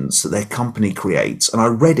innovations that their company creates. And I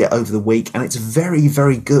read it over the week and it's very,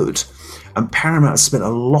 very good. And Paramount has spent a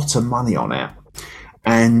lot of money on it.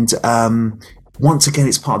 And once again,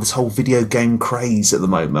 it's part of this whole video game craze at the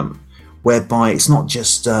moment, whereby it's not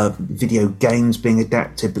just video games being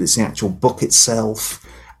adapted, but it's the actual book itself.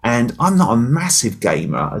 And I'm not a massive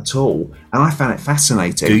gamer at all, and I found it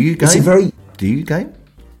fascinating. Do you game? Do you game?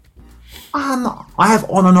 I have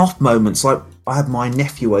on and off moments. Like I had my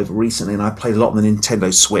nephew over recently, and I played a lot on the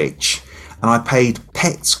Nintendo Switch. And I played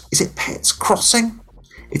Pets. Is it Pets Crossing?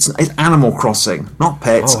 It's Animal Crossing, not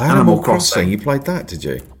Pets. Oh, Animal Crossing. You played that, did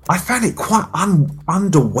you? I found it quite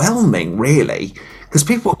underwhelming, really. Because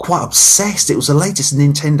people were quite obsessed. It was the latest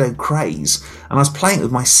Nintendo craze. And I was playing it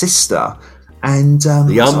with my sister. And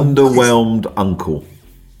The Underwhelmed Uncle.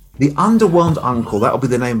 The Underwhelmed Uncle. That'll be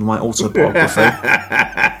the name of my autobiography.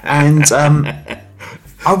 And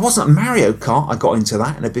I wasn't Mario Kart. I got into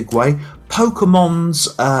that in a big way.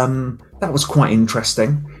 Pokemon's, that was quite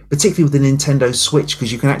interesting. Particularly with the Nintendo Switch,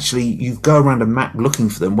 because you go around a map looking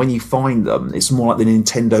for them. When you find them, it's more like the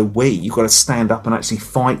Nintendo Wii. You've got to stand up and actually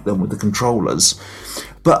fight them with the controllers.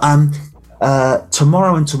 But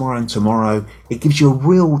Tomorrow and Tomorrow and Tomorrow, it gives you a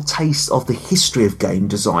real taste of the history of game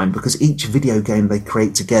design, because each video game they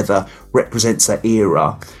create together represents that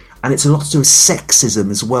era. And it's a lot to do with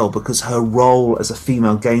sexism as well, because her role as a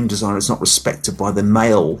female game designer is not respected by the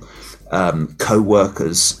male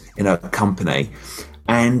co-workers in her company.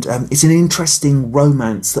 And it's an interesting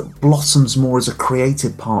romance that blossoms more as a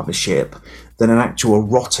creative partnership than an actual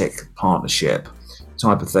erotic partnership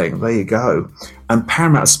type of thing. There you go. And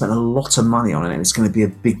Paramount has spent a lot of money on it, and it's going to be a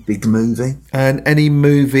big, big movie. And any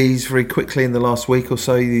movies very quickly in the last week or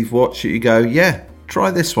so you've watched that you go, yeah,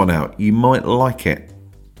 try this one out. You might like it.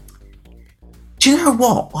 Do you know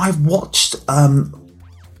what? I've watched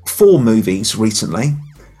 4 movies recently,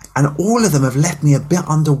 and all of them have left me a bit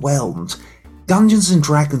underwhelmed. Dungeons and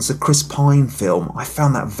Dragons, the Chris Pine film, I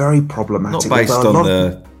found that very problematic. Not based on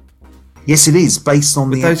the... Yes, it is, based on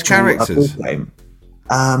the those actual characters. Board game.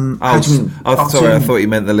 Sorry, I thought you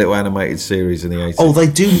meant the little animated series in the 80s. Oh, they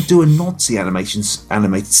do a nod to the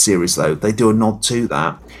animated series, though. They do a nod to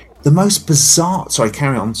that. The most bizarre... Sorry,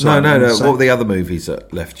 carry on. Sorry, no. What were the other movies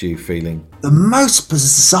that left you feeling... The most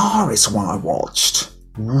bizarrest one I watched,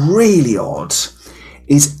 really odd,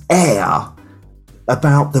 is Air,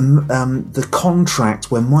 about the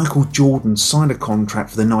contract where Michael Jordan signed a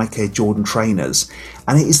contract for the Nike Air Jordan trainers,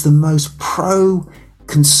 and it is the most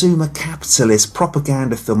pro-consumer capitalist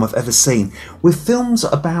propaganda film I've ever seen. With films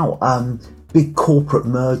about big corporate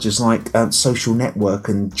mergers like Social Network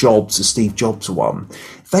and Jobs, the Steve Jobs one,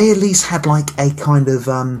 they at least had like a kind of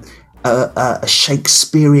a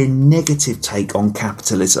Shakespearean negative take on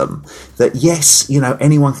capitalism, that yes,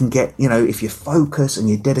 anyone can get, if you focus and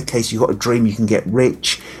you're dedicated, you've got a dream, you can get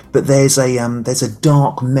rich, but there's a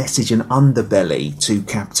dark message and underbelly to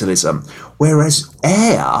capitalism. Whereas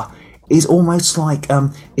Air is almost like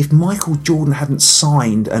if Michael Jordan hadn't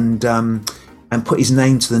signed and put his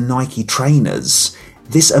name to the Nike trainers,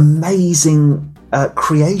 this amazing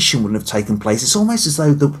creation wouldn't have taken place. It's almost as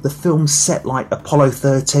though the film's set like Apollo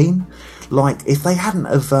 13. Like, if they hadn't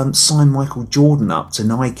have signed Michael Jordan up to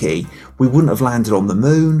Nike, we wouldn't have landed on the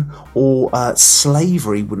moon, or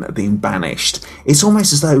slavery wouldn't have been banished. It's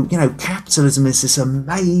almost as though, capitalism is this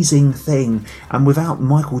amazing thing, and without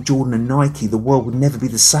Michael Jordan and Nike, the world would never be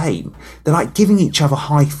the same. They're like giving each other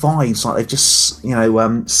high fives, like they've just,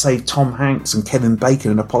 saved Tom Hanks and Kevin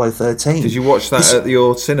Bacon in Apollo 13. Did you watch that at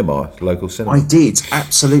your cinema, local cinema? I did,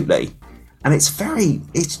 absolutely. And it's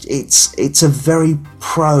a very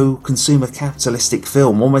pro-consumer capitalistic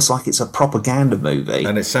film, almost like it's a propaganda movie.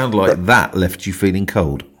 And it sounded like that left you feeling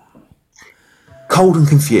cold. Cold and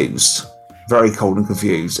confused. Very cold and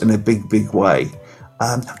confused in a big, big way.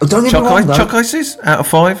 Don't get me wrong, though. Chuck Ices out of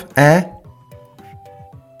 5, Air?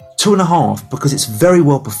 2.5, because it's very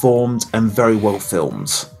well performed and very well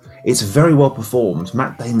filmed. It's very well performed.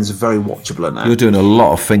 Matt Damon's very watchable in that. You're doing a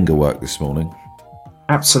lot of finger work this morning.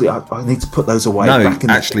 Absolutely. I need to put those away. No, back in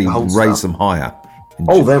actually the raise them higher.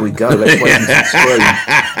 Oh, there we go. Let's wait until the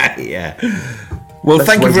screen. Yeah. Well, Let's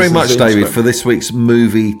thank you wait very until much, Zoom David, screen. for this week's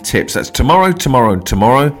movie tips. That's tomorrow.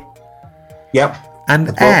 Yep. And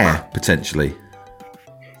The book. Air, potentially.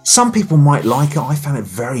 Some people might like it. I found it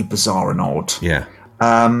very bizarre and odd. Yeah.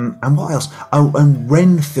 And what else? Oh, and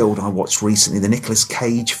Renfield I watched recently, the Nicolas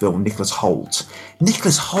Cage film, Nicholas Hoult.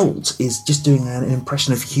 Nicholas Hoult is just doing an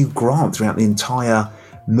impression of Hugh Grant throughout the entire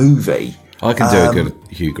movie. I can do a good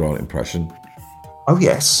Hugh Grant impression. Oh,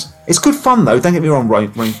 yes. It's good fun, though. Don't get me wrong,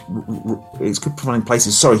 it's good fun in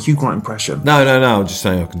places. Sorry, Hugh Grant impression. No. I'm just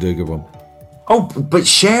saying I can do a good one. Oh, but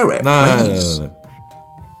share it, please. No.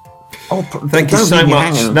 Oh, Thank you don't so leave me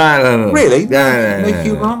much. hanging. No. Really? No,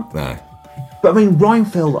 Hugh Grant? No. But I mean,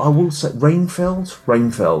 Reinfeld, I will say,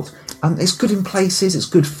 Rainfield. It's good in places, it's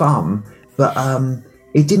good fun, but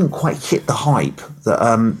it didn't quite hit the hype.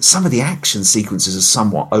 That some of the action sequences are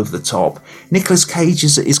somewhat over the top. Nicolas Cage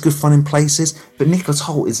is good fun in places, but Nicholas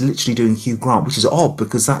Hoult is literally doing Hugh Grant, which is odd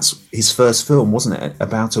because that's his first film, wasn't it?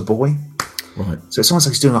 About a boy. Right. So it's almost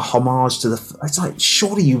like he's doing a homage to the. It's like,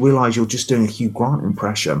 surely you realise you're just doing a Hugh Grant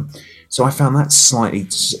impression. So I found that slightly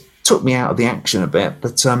took me out of the action a bit,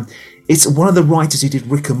 but it's one of the writers who did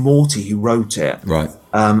Rick and Morty who wrote it. Right.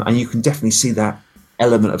 And you can definitely see that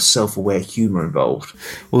element of self-aware humour involved.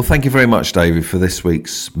 Well, thank you very much, David, for this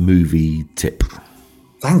week's movie tip.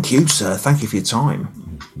 Thank you, sir. Thank you for your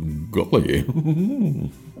time. Golly.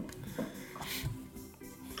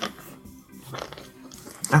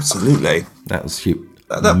 Absolutely. That was Hugh.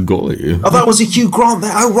 Golly. Oh, that was a Hugh Grant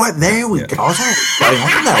there. Oh, right, there we go. I was going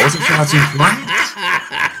on there. I wasn't shouting Grant.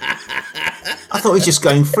 I thought he was just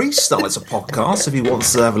going freestyle. It's a podcast. If he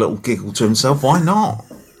wants to have a little giggle to himself, why not?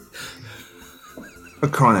 For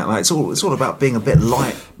crying out loud, it's all about being a bit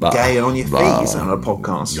light, gay, and on your feet, isn't it, on a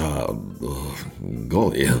podcast?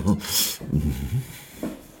 Golly.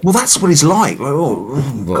 Well, that's what he's like.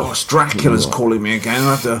 Gosh, Dracula's calling me again.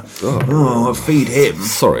 I have to feed him.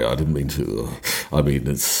 Sorry, I didn't mean to. I mean,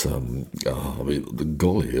 it's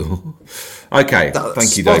golly. Okay,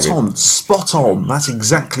 thank you, David. Spot on. That's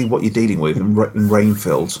exactly what you're dealing with in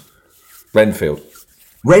Rainfield.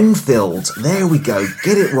 Renfield. There we go.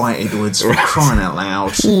 Get it right, Edwards. For crying out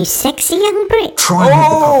loud. You sexy young Brit.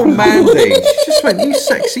 Mandy. She just went, you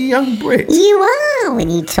sexy young Brit. You are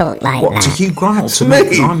when you talk like What, that. to Hugh Grant? To me?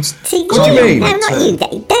 What do you mean? No, not you.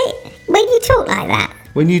 When you talk like that.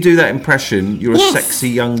 When you do that impression, you're Yes. a sexy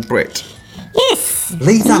young Brit. Yes.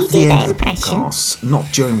 Leave that You for the do that end of the impression. podcast, not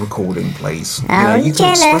during recording, please. Oh, you you're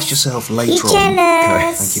can express jealous. yourself later You're on. jealous.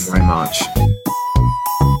 Okay, thank you very much.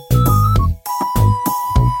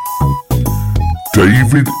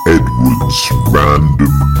 David Edwards'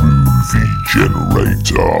 Random Movie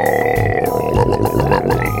Generator.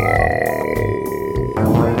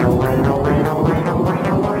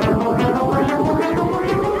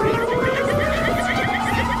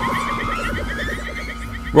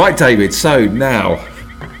 Right, David, so now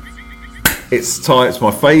it's time. It's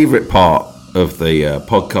my favourite part of the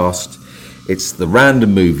podcast. It's the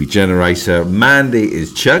Random Movie Generator. Mandy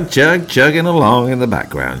is chugging along in the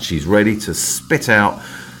background. She's ready to spit out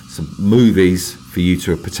some movies for you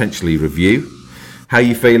to potentially review. How are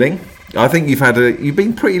you feeling? I think you've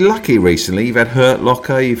been pretty lucky recently. You've had Hurt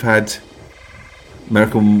Locker, you've had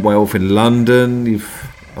American Werewolf in London,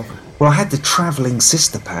 Well, I had the Travelling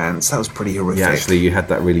Sister Pants. That was pretty horrific. Yeah, actually, you had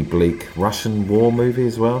that really bleak Russian war movie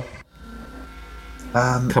as well.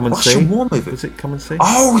 Come and Russian See. War movie. Was it Come and See?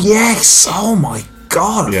 Oh, yes. Oh, my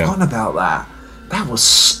God. I've Yeah. forgotten about that. That was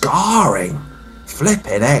scarring.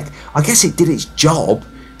 Flippin' heck. I guess it did its job.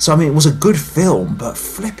 So, I mean, it was a good film, but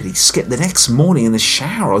flippity skip. The next morning in the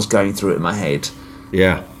shower, I was going through it in my head.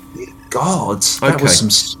 Yeah. God, that Okay. was some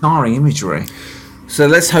scarring imagery. So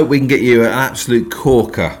let's hope we can get you an absolute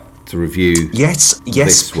corker to review. Yes,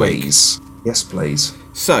 This week. please. Yes, please.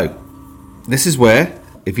 So, this is where,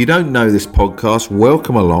 if you don't know this podcast,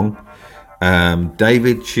 welcome along.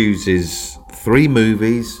 David chooses 3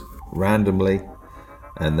 movies randomly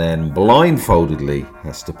and then blindfoldedly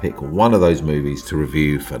has to pick one of those movies to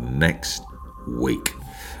review for next week.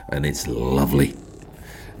 And it's lovely.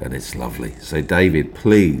 So, David,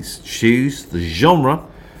 please choose the genre,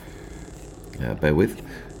 bear with,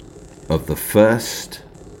 of the first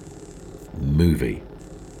movie.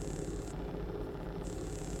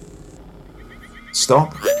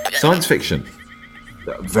 Stop. Science fiction.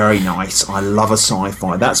 Very nice. I love a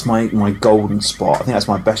sci-fi. That's my golden spot. I think that's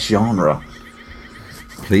my best genre.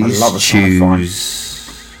 Please I love a sci-fi.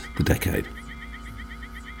 choose the decade.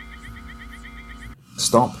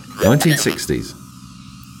 Stop. 1960s.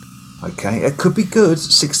 Okay, it could be good.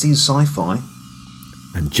 60s sci-fi.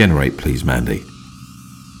 And generate, please, Mandy.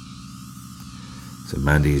 So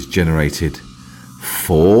Mandy has generated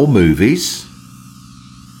 4 movies.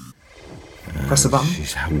 Press the button.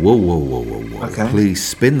 Whoa. Okay. Please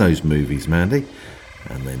spin those movies, Mandy.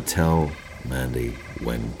 And then tell Mandy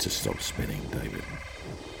when to stop spinning, David.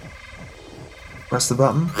 Press the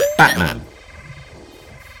button. Batman.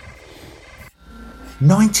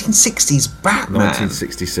 1960s Batman.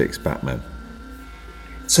 1966 Batman.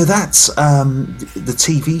 So that's the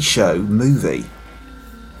TV show movie.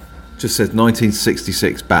 Just says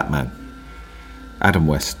 1966 Batman. Adam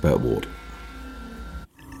West, Burt Ward.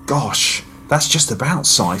 Gosh, that's just about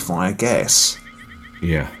sci-fi, I guess.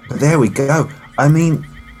 Yeah. But there we go. I mean,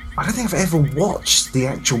 I don't think I've ever watched the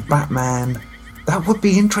actual Batman. That would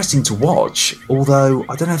be interesting to watch, although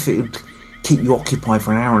I don't know if it would keep you occupied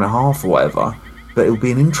for an hour and a half or whatever, but it would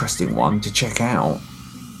be an interesting one to check out.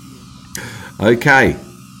 Okay.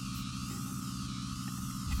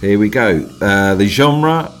 Here we go. The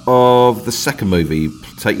genre of the second movie.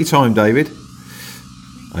 Take your time, David.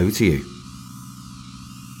 Over to you.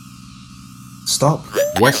 Stop.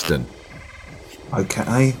 Western.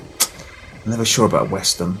 Okay. Never sure about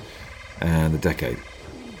Western. And the decade.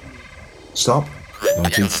 Stop.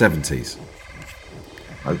 1970s.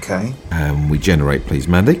 Okay. We generate, please,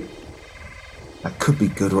 Mandy. That could be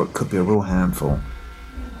good or it could be a real handful.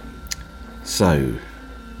 So,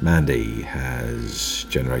 Mandy has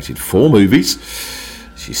generated 4 movies.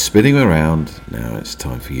 She's spinning around. Now it's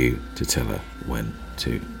time for you to tell her when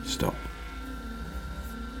to stop.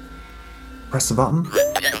 Press the button.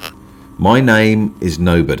 My Name is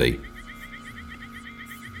Nobody.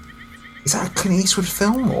 Is that a Clint Eastwood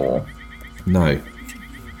film or? No.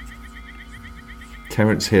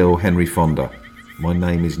 Terence Hill, Henry Fonda. My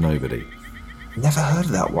Name is Nobody. Never heard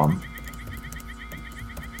of that one.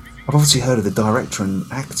 I've obviously heard of the director and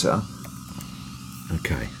actor.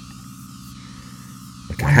 Okay.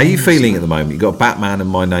 How are you feeling at the moment? You've got Batman and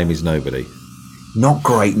My Name is Nobody. Not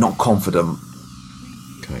great, not confident.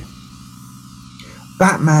 Okay.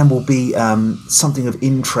 Batman will be something of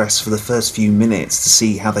interest for the first few minutes to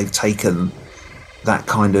see how they've taken that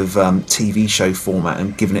kind of TV show format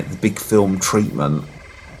and given it the big film treatment.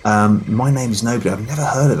 My Name is Nobody. I've never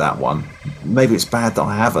heard of that one. Maybe it's bad that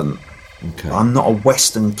I haven't. Okay. I'm not a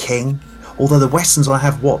Western king. Although the Westerns I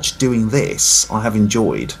have watched doing this, I have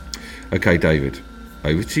enjoyed. Okay, David.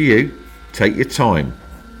 Over to you. Take your time.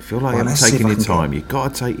 I feel like Well, I'm let's see taking if I your can time. You've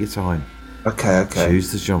got to take your time. Okay.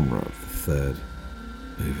 Choose the genre of the third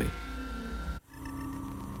movie.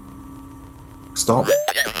 Stop.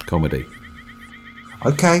 Comedy.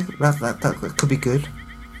 Okay, that could be good.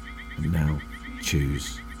 And now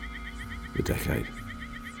choose the decade.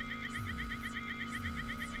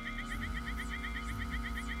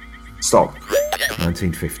 Stop.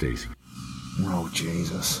 1950s. Oh,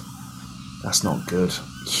 Jesus. That's not good.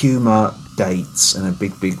 Humour dates in a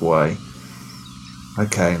big way.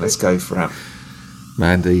 Okay, let's go for it.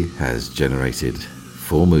 Mandy has generated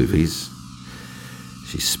 4 movies.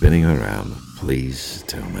 She's spinning around. Please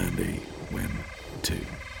tell Mandy when to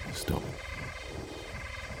stop.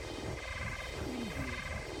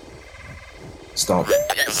 Stop.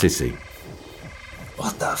 Sissy.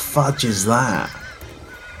 What the fudge is that?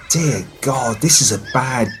 Dear God, this is a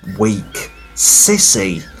bad week.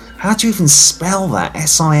 Sissy. How do you even spell that?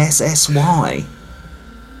 S-I-S-S-Y.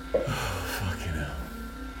 Fucking hell.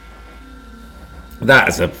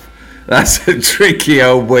 That's a tricky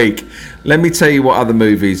old week. Let me tell you what other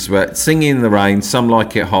movies were. Singing in the Rain, Some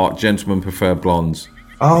Like It Hot, Gentlemen Prefer Blondes.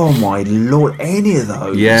 Oh my Lord, any of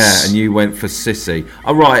those? Yeah, and you went for Sissy.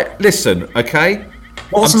 All right, listen, okay?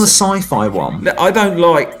 What was on the sci-fi one? I don't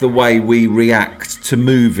like the way we react to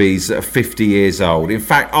movies that are 50 years old. In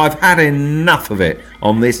fact, I've had enough of it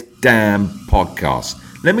on this damn podcast.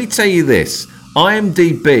 Let me tell you this.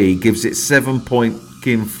 IMDb gives it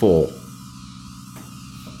 7.4.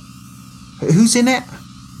 Who's in it?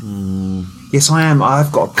 Yes, I am.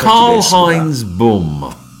 I've got a Karl prejudice with that. Heinz Boom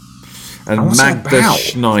and what's it Magda about?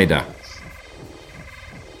 Schneider.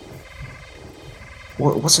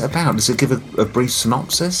 What's it about? Does it give a brief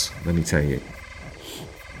synopsis? Let me tell you.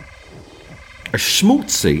 A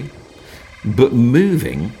schmaltzy but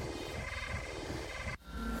moving.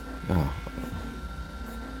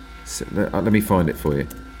 Let me find it for you.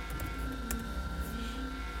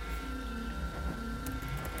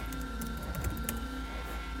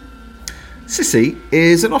 Sissy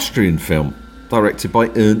is an Austrian film directed by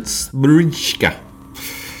Ernst Marinschka.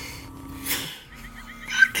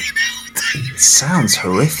 It sounds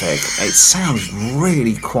horrific. It sounds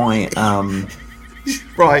really quite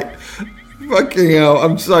Right. Fucking hell,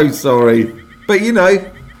 I'm so sorry. But you know,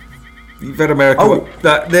 you've had America. Oh.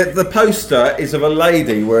 The poster is of a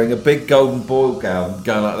lady wearing a big golden ball gown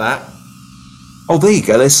going like that. Oh, there you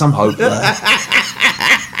go. There's some hope there.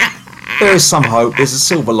 There is some hope. There's a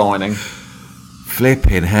silver lining.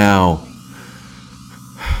 Flipping hell.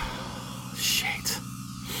 Shit.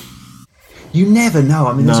 You never know.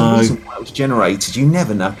 I mean, there's No. a reason why it was generated. You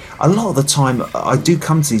never know. A lot of the time, I do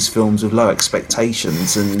come to these films with low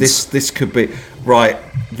expectations, and This could be right.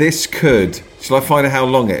 This could. Shall I find out how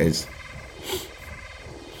long it is?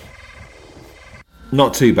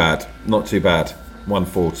 Not too bad. Not too bad.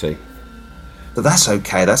 140. but that's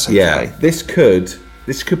okay. That's okay. Yeah. This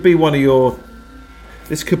could be one of your.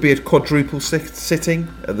 This could be a quadruple sitting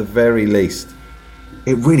at the very least.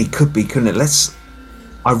 It really could be, couldn't it?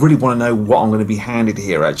 I really want to know what I'm going to be handed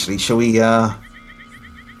here. Actually, shall we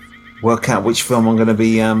work out which film I'm going to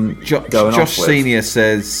be going Josh off with? Senior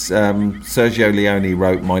says Sergio Leone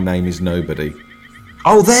wrote "My Name Is Nobody."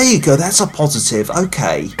 Oh, there you go. That's a positive.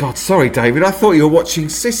 Okay. God, sorry, David. I thought you were watching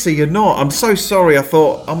Sissy. You're not. I'm so sorry. I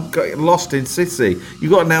thought I'm getting lost in Sissy. You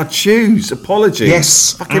got to now choose. Apologies.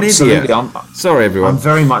 Yes, Fucking absolutely. idiot. Sorry, everyone. I'm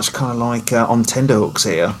very much kind of like on tenterhooks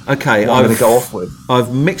here. Okay, what I'm going to go off with.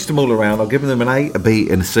 I've mixed them all around. I've given them an A, a B,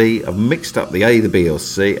 and a C. I've mixed up the A, the B, or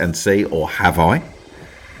C, or have I?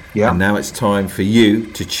 Yeah. And now it's time for you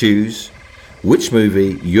to choose which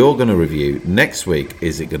movie you're going to review next week.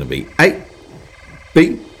 Is it going to be A,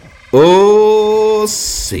 B, or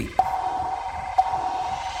C?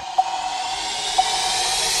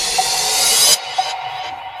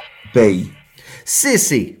 B.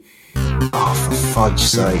 Sissy. Oh, for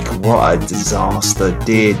fudge's sake, what a disaster.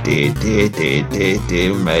 Dear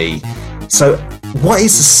me. So, what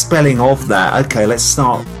is the spelling of that? Okay, let's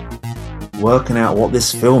start working out what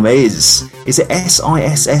this film is. Is it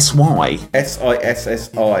S-I-S-S-Y?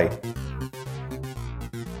 S-I-S-S-I.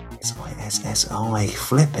 S-I-S-S-I.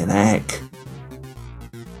 Flippin' heck.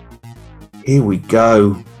 Here we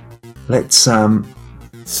go. Let's,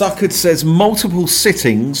 Suckard says multiple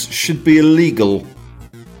sittings should be illegal.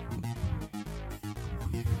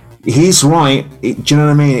 he's right. Do you know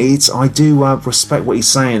what I mean? I do respect what he's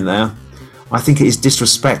saying there. I think it is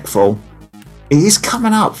disrespectful. It is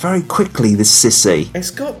coming up very quickly, this Sissy.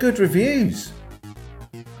 It's got good reviews.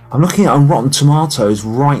 I'm looking at on Rotten Tomatoes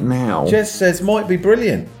right now. Jess says might be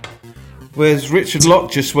brilliant. Whereas Richard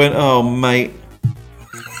Locke just went, oh mate.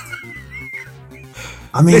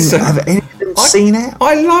 I mean, Listen, have any of them seen it?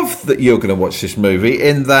 I love that you're going to watch this movie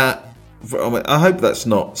in that. I mean, I hope that's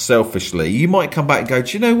not selfishly. You might come back and go,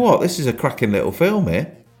 do you know what? This is a cracking little film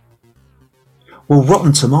here. Well,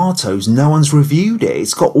 Rotten Tomatoes, no one's reviewed it.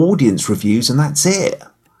 It's got audience reviews and that's it.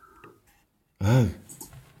 Oh.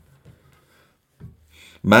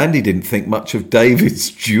 Mandy didn't think much of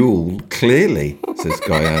David's duel, clearly, says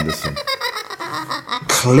Guy Anderson.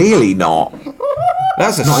 Clearly not.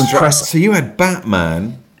 That's a Not impressive. So you had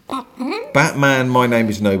Batman, My Name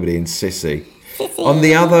Is Nobody, and Sissy. On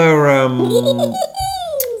the other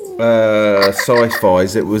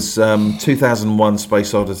sci-fis, it was 2001: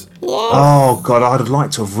 Space Odyssey. Oh, God, I'd have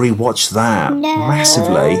liked to have rewatched that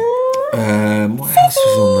massively. What else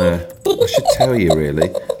was on there? I should tell you, really.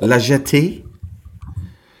 La Jetée.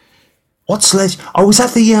 What's Oh, was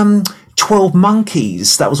that the 12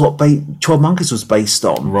 Monkeys? That was what 12 Monkeys was based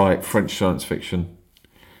on. Right, French science fiction.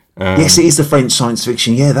 Yes, it is the French science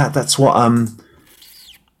fiction. Yeah, that's what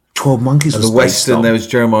 12 Monkeys was The based Western, on. there was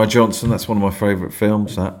Jeremiah Johnson. That's one of my favourite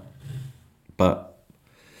films, that. But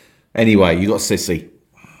anyway, you got Sissy.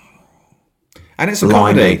 And it's a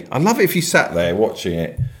Blimey. comedy. I love it if you sat there watching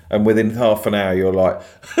it and within half an hour you're like,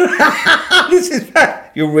 this is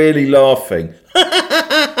bad. You're really laughing.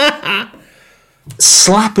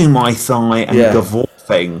 Slapping my thigh and Yeah.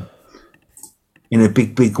 gavorthing in a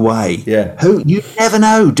big, big way. Yeah. You never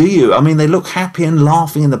know, do you? I mean, they look happy and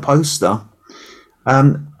laughing in the poster.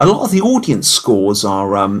 A lot of the audience scores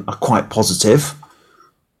are quite positive.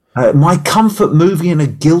 My comfort movie and a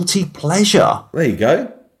guilty pleasure. There you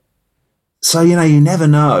go. So, you never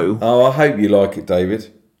know. Oh, I hope you like it,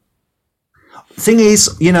 David. Thing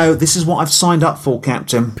is, this is what I've signed up for,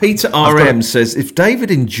 Captain. Peter RM says, if David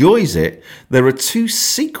enjoys it, there are 2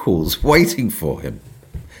 sequels waiting for him.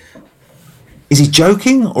 Is he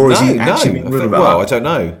joking, or is he actually being rude about Well, I it? don't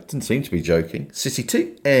know. Didn't seem to be joking. Sissy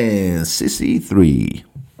 2 and Sissy 3.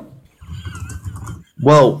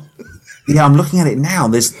 Well, yeah, I'm looking at it now.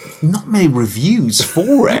 There's not many reviews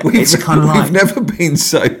for it. It's kind of like... We've never been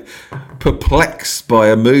so perplexed by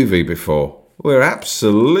a movie before. We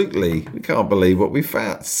can't believe what we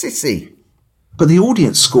found. Sissy. But the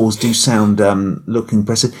audience scores do sound look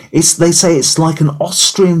impressive. They say it's like an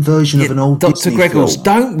Austrian version of an old Dr. Disney Greggles, film.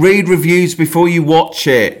 don't read reviews before you watch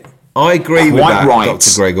it. I agree with Quite that, right. Dr.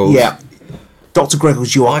 Greggles. Yeah, Dr.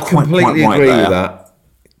 Greggles, you are I quite completely right agree there. with that.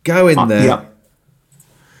 Go in there. Yeah.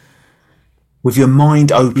 With your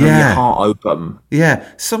mind open, Yeah. your heart open. Yeah,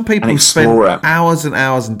 some people And spend explore it. hours and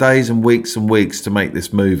hours and days and weeks to make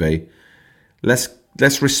this movie. Let's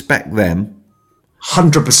respect them.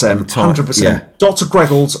 100%. 100%. Yeah. Dr.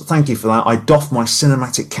 Greggles, thank you for that. I doff my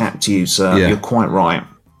cinematic cap to you, sir. Yeah. You're quite right.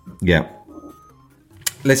 Yeah.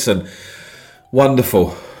 Listen,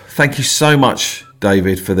 wonderful. Thank you so much,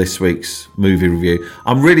 David, for this week's movie review.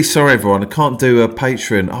 I'm really sorry, everyone. I can't do a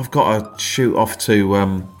Patreon. I've got to shoot off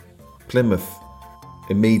to Plymouth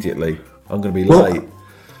immediately. I'm going to be late.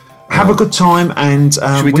 Have a good time, and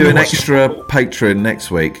should we do an extra Patreon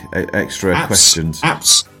next week? Extra questions.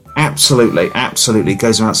 Absolutely.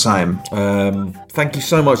 Goes without saying. Thank you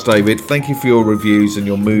so much, David. Thank you for your reviews and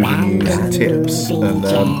your movie news and tips. And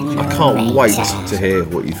I can't wait to hear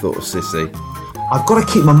what you thought of Sissy. I've got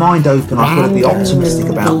to keep my mind open. I've got to be optimistic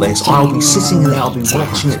about this. I'll be sitting there. I'll be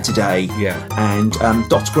watching it today. Yeah. And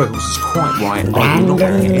Dr. Greggles is quite right. I will not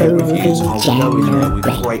get any reviews. I'll go in there with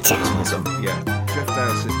great optimism. Yeah. Jeff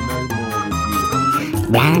Dowd says no more review.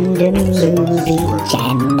 Random movie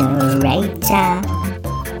generator.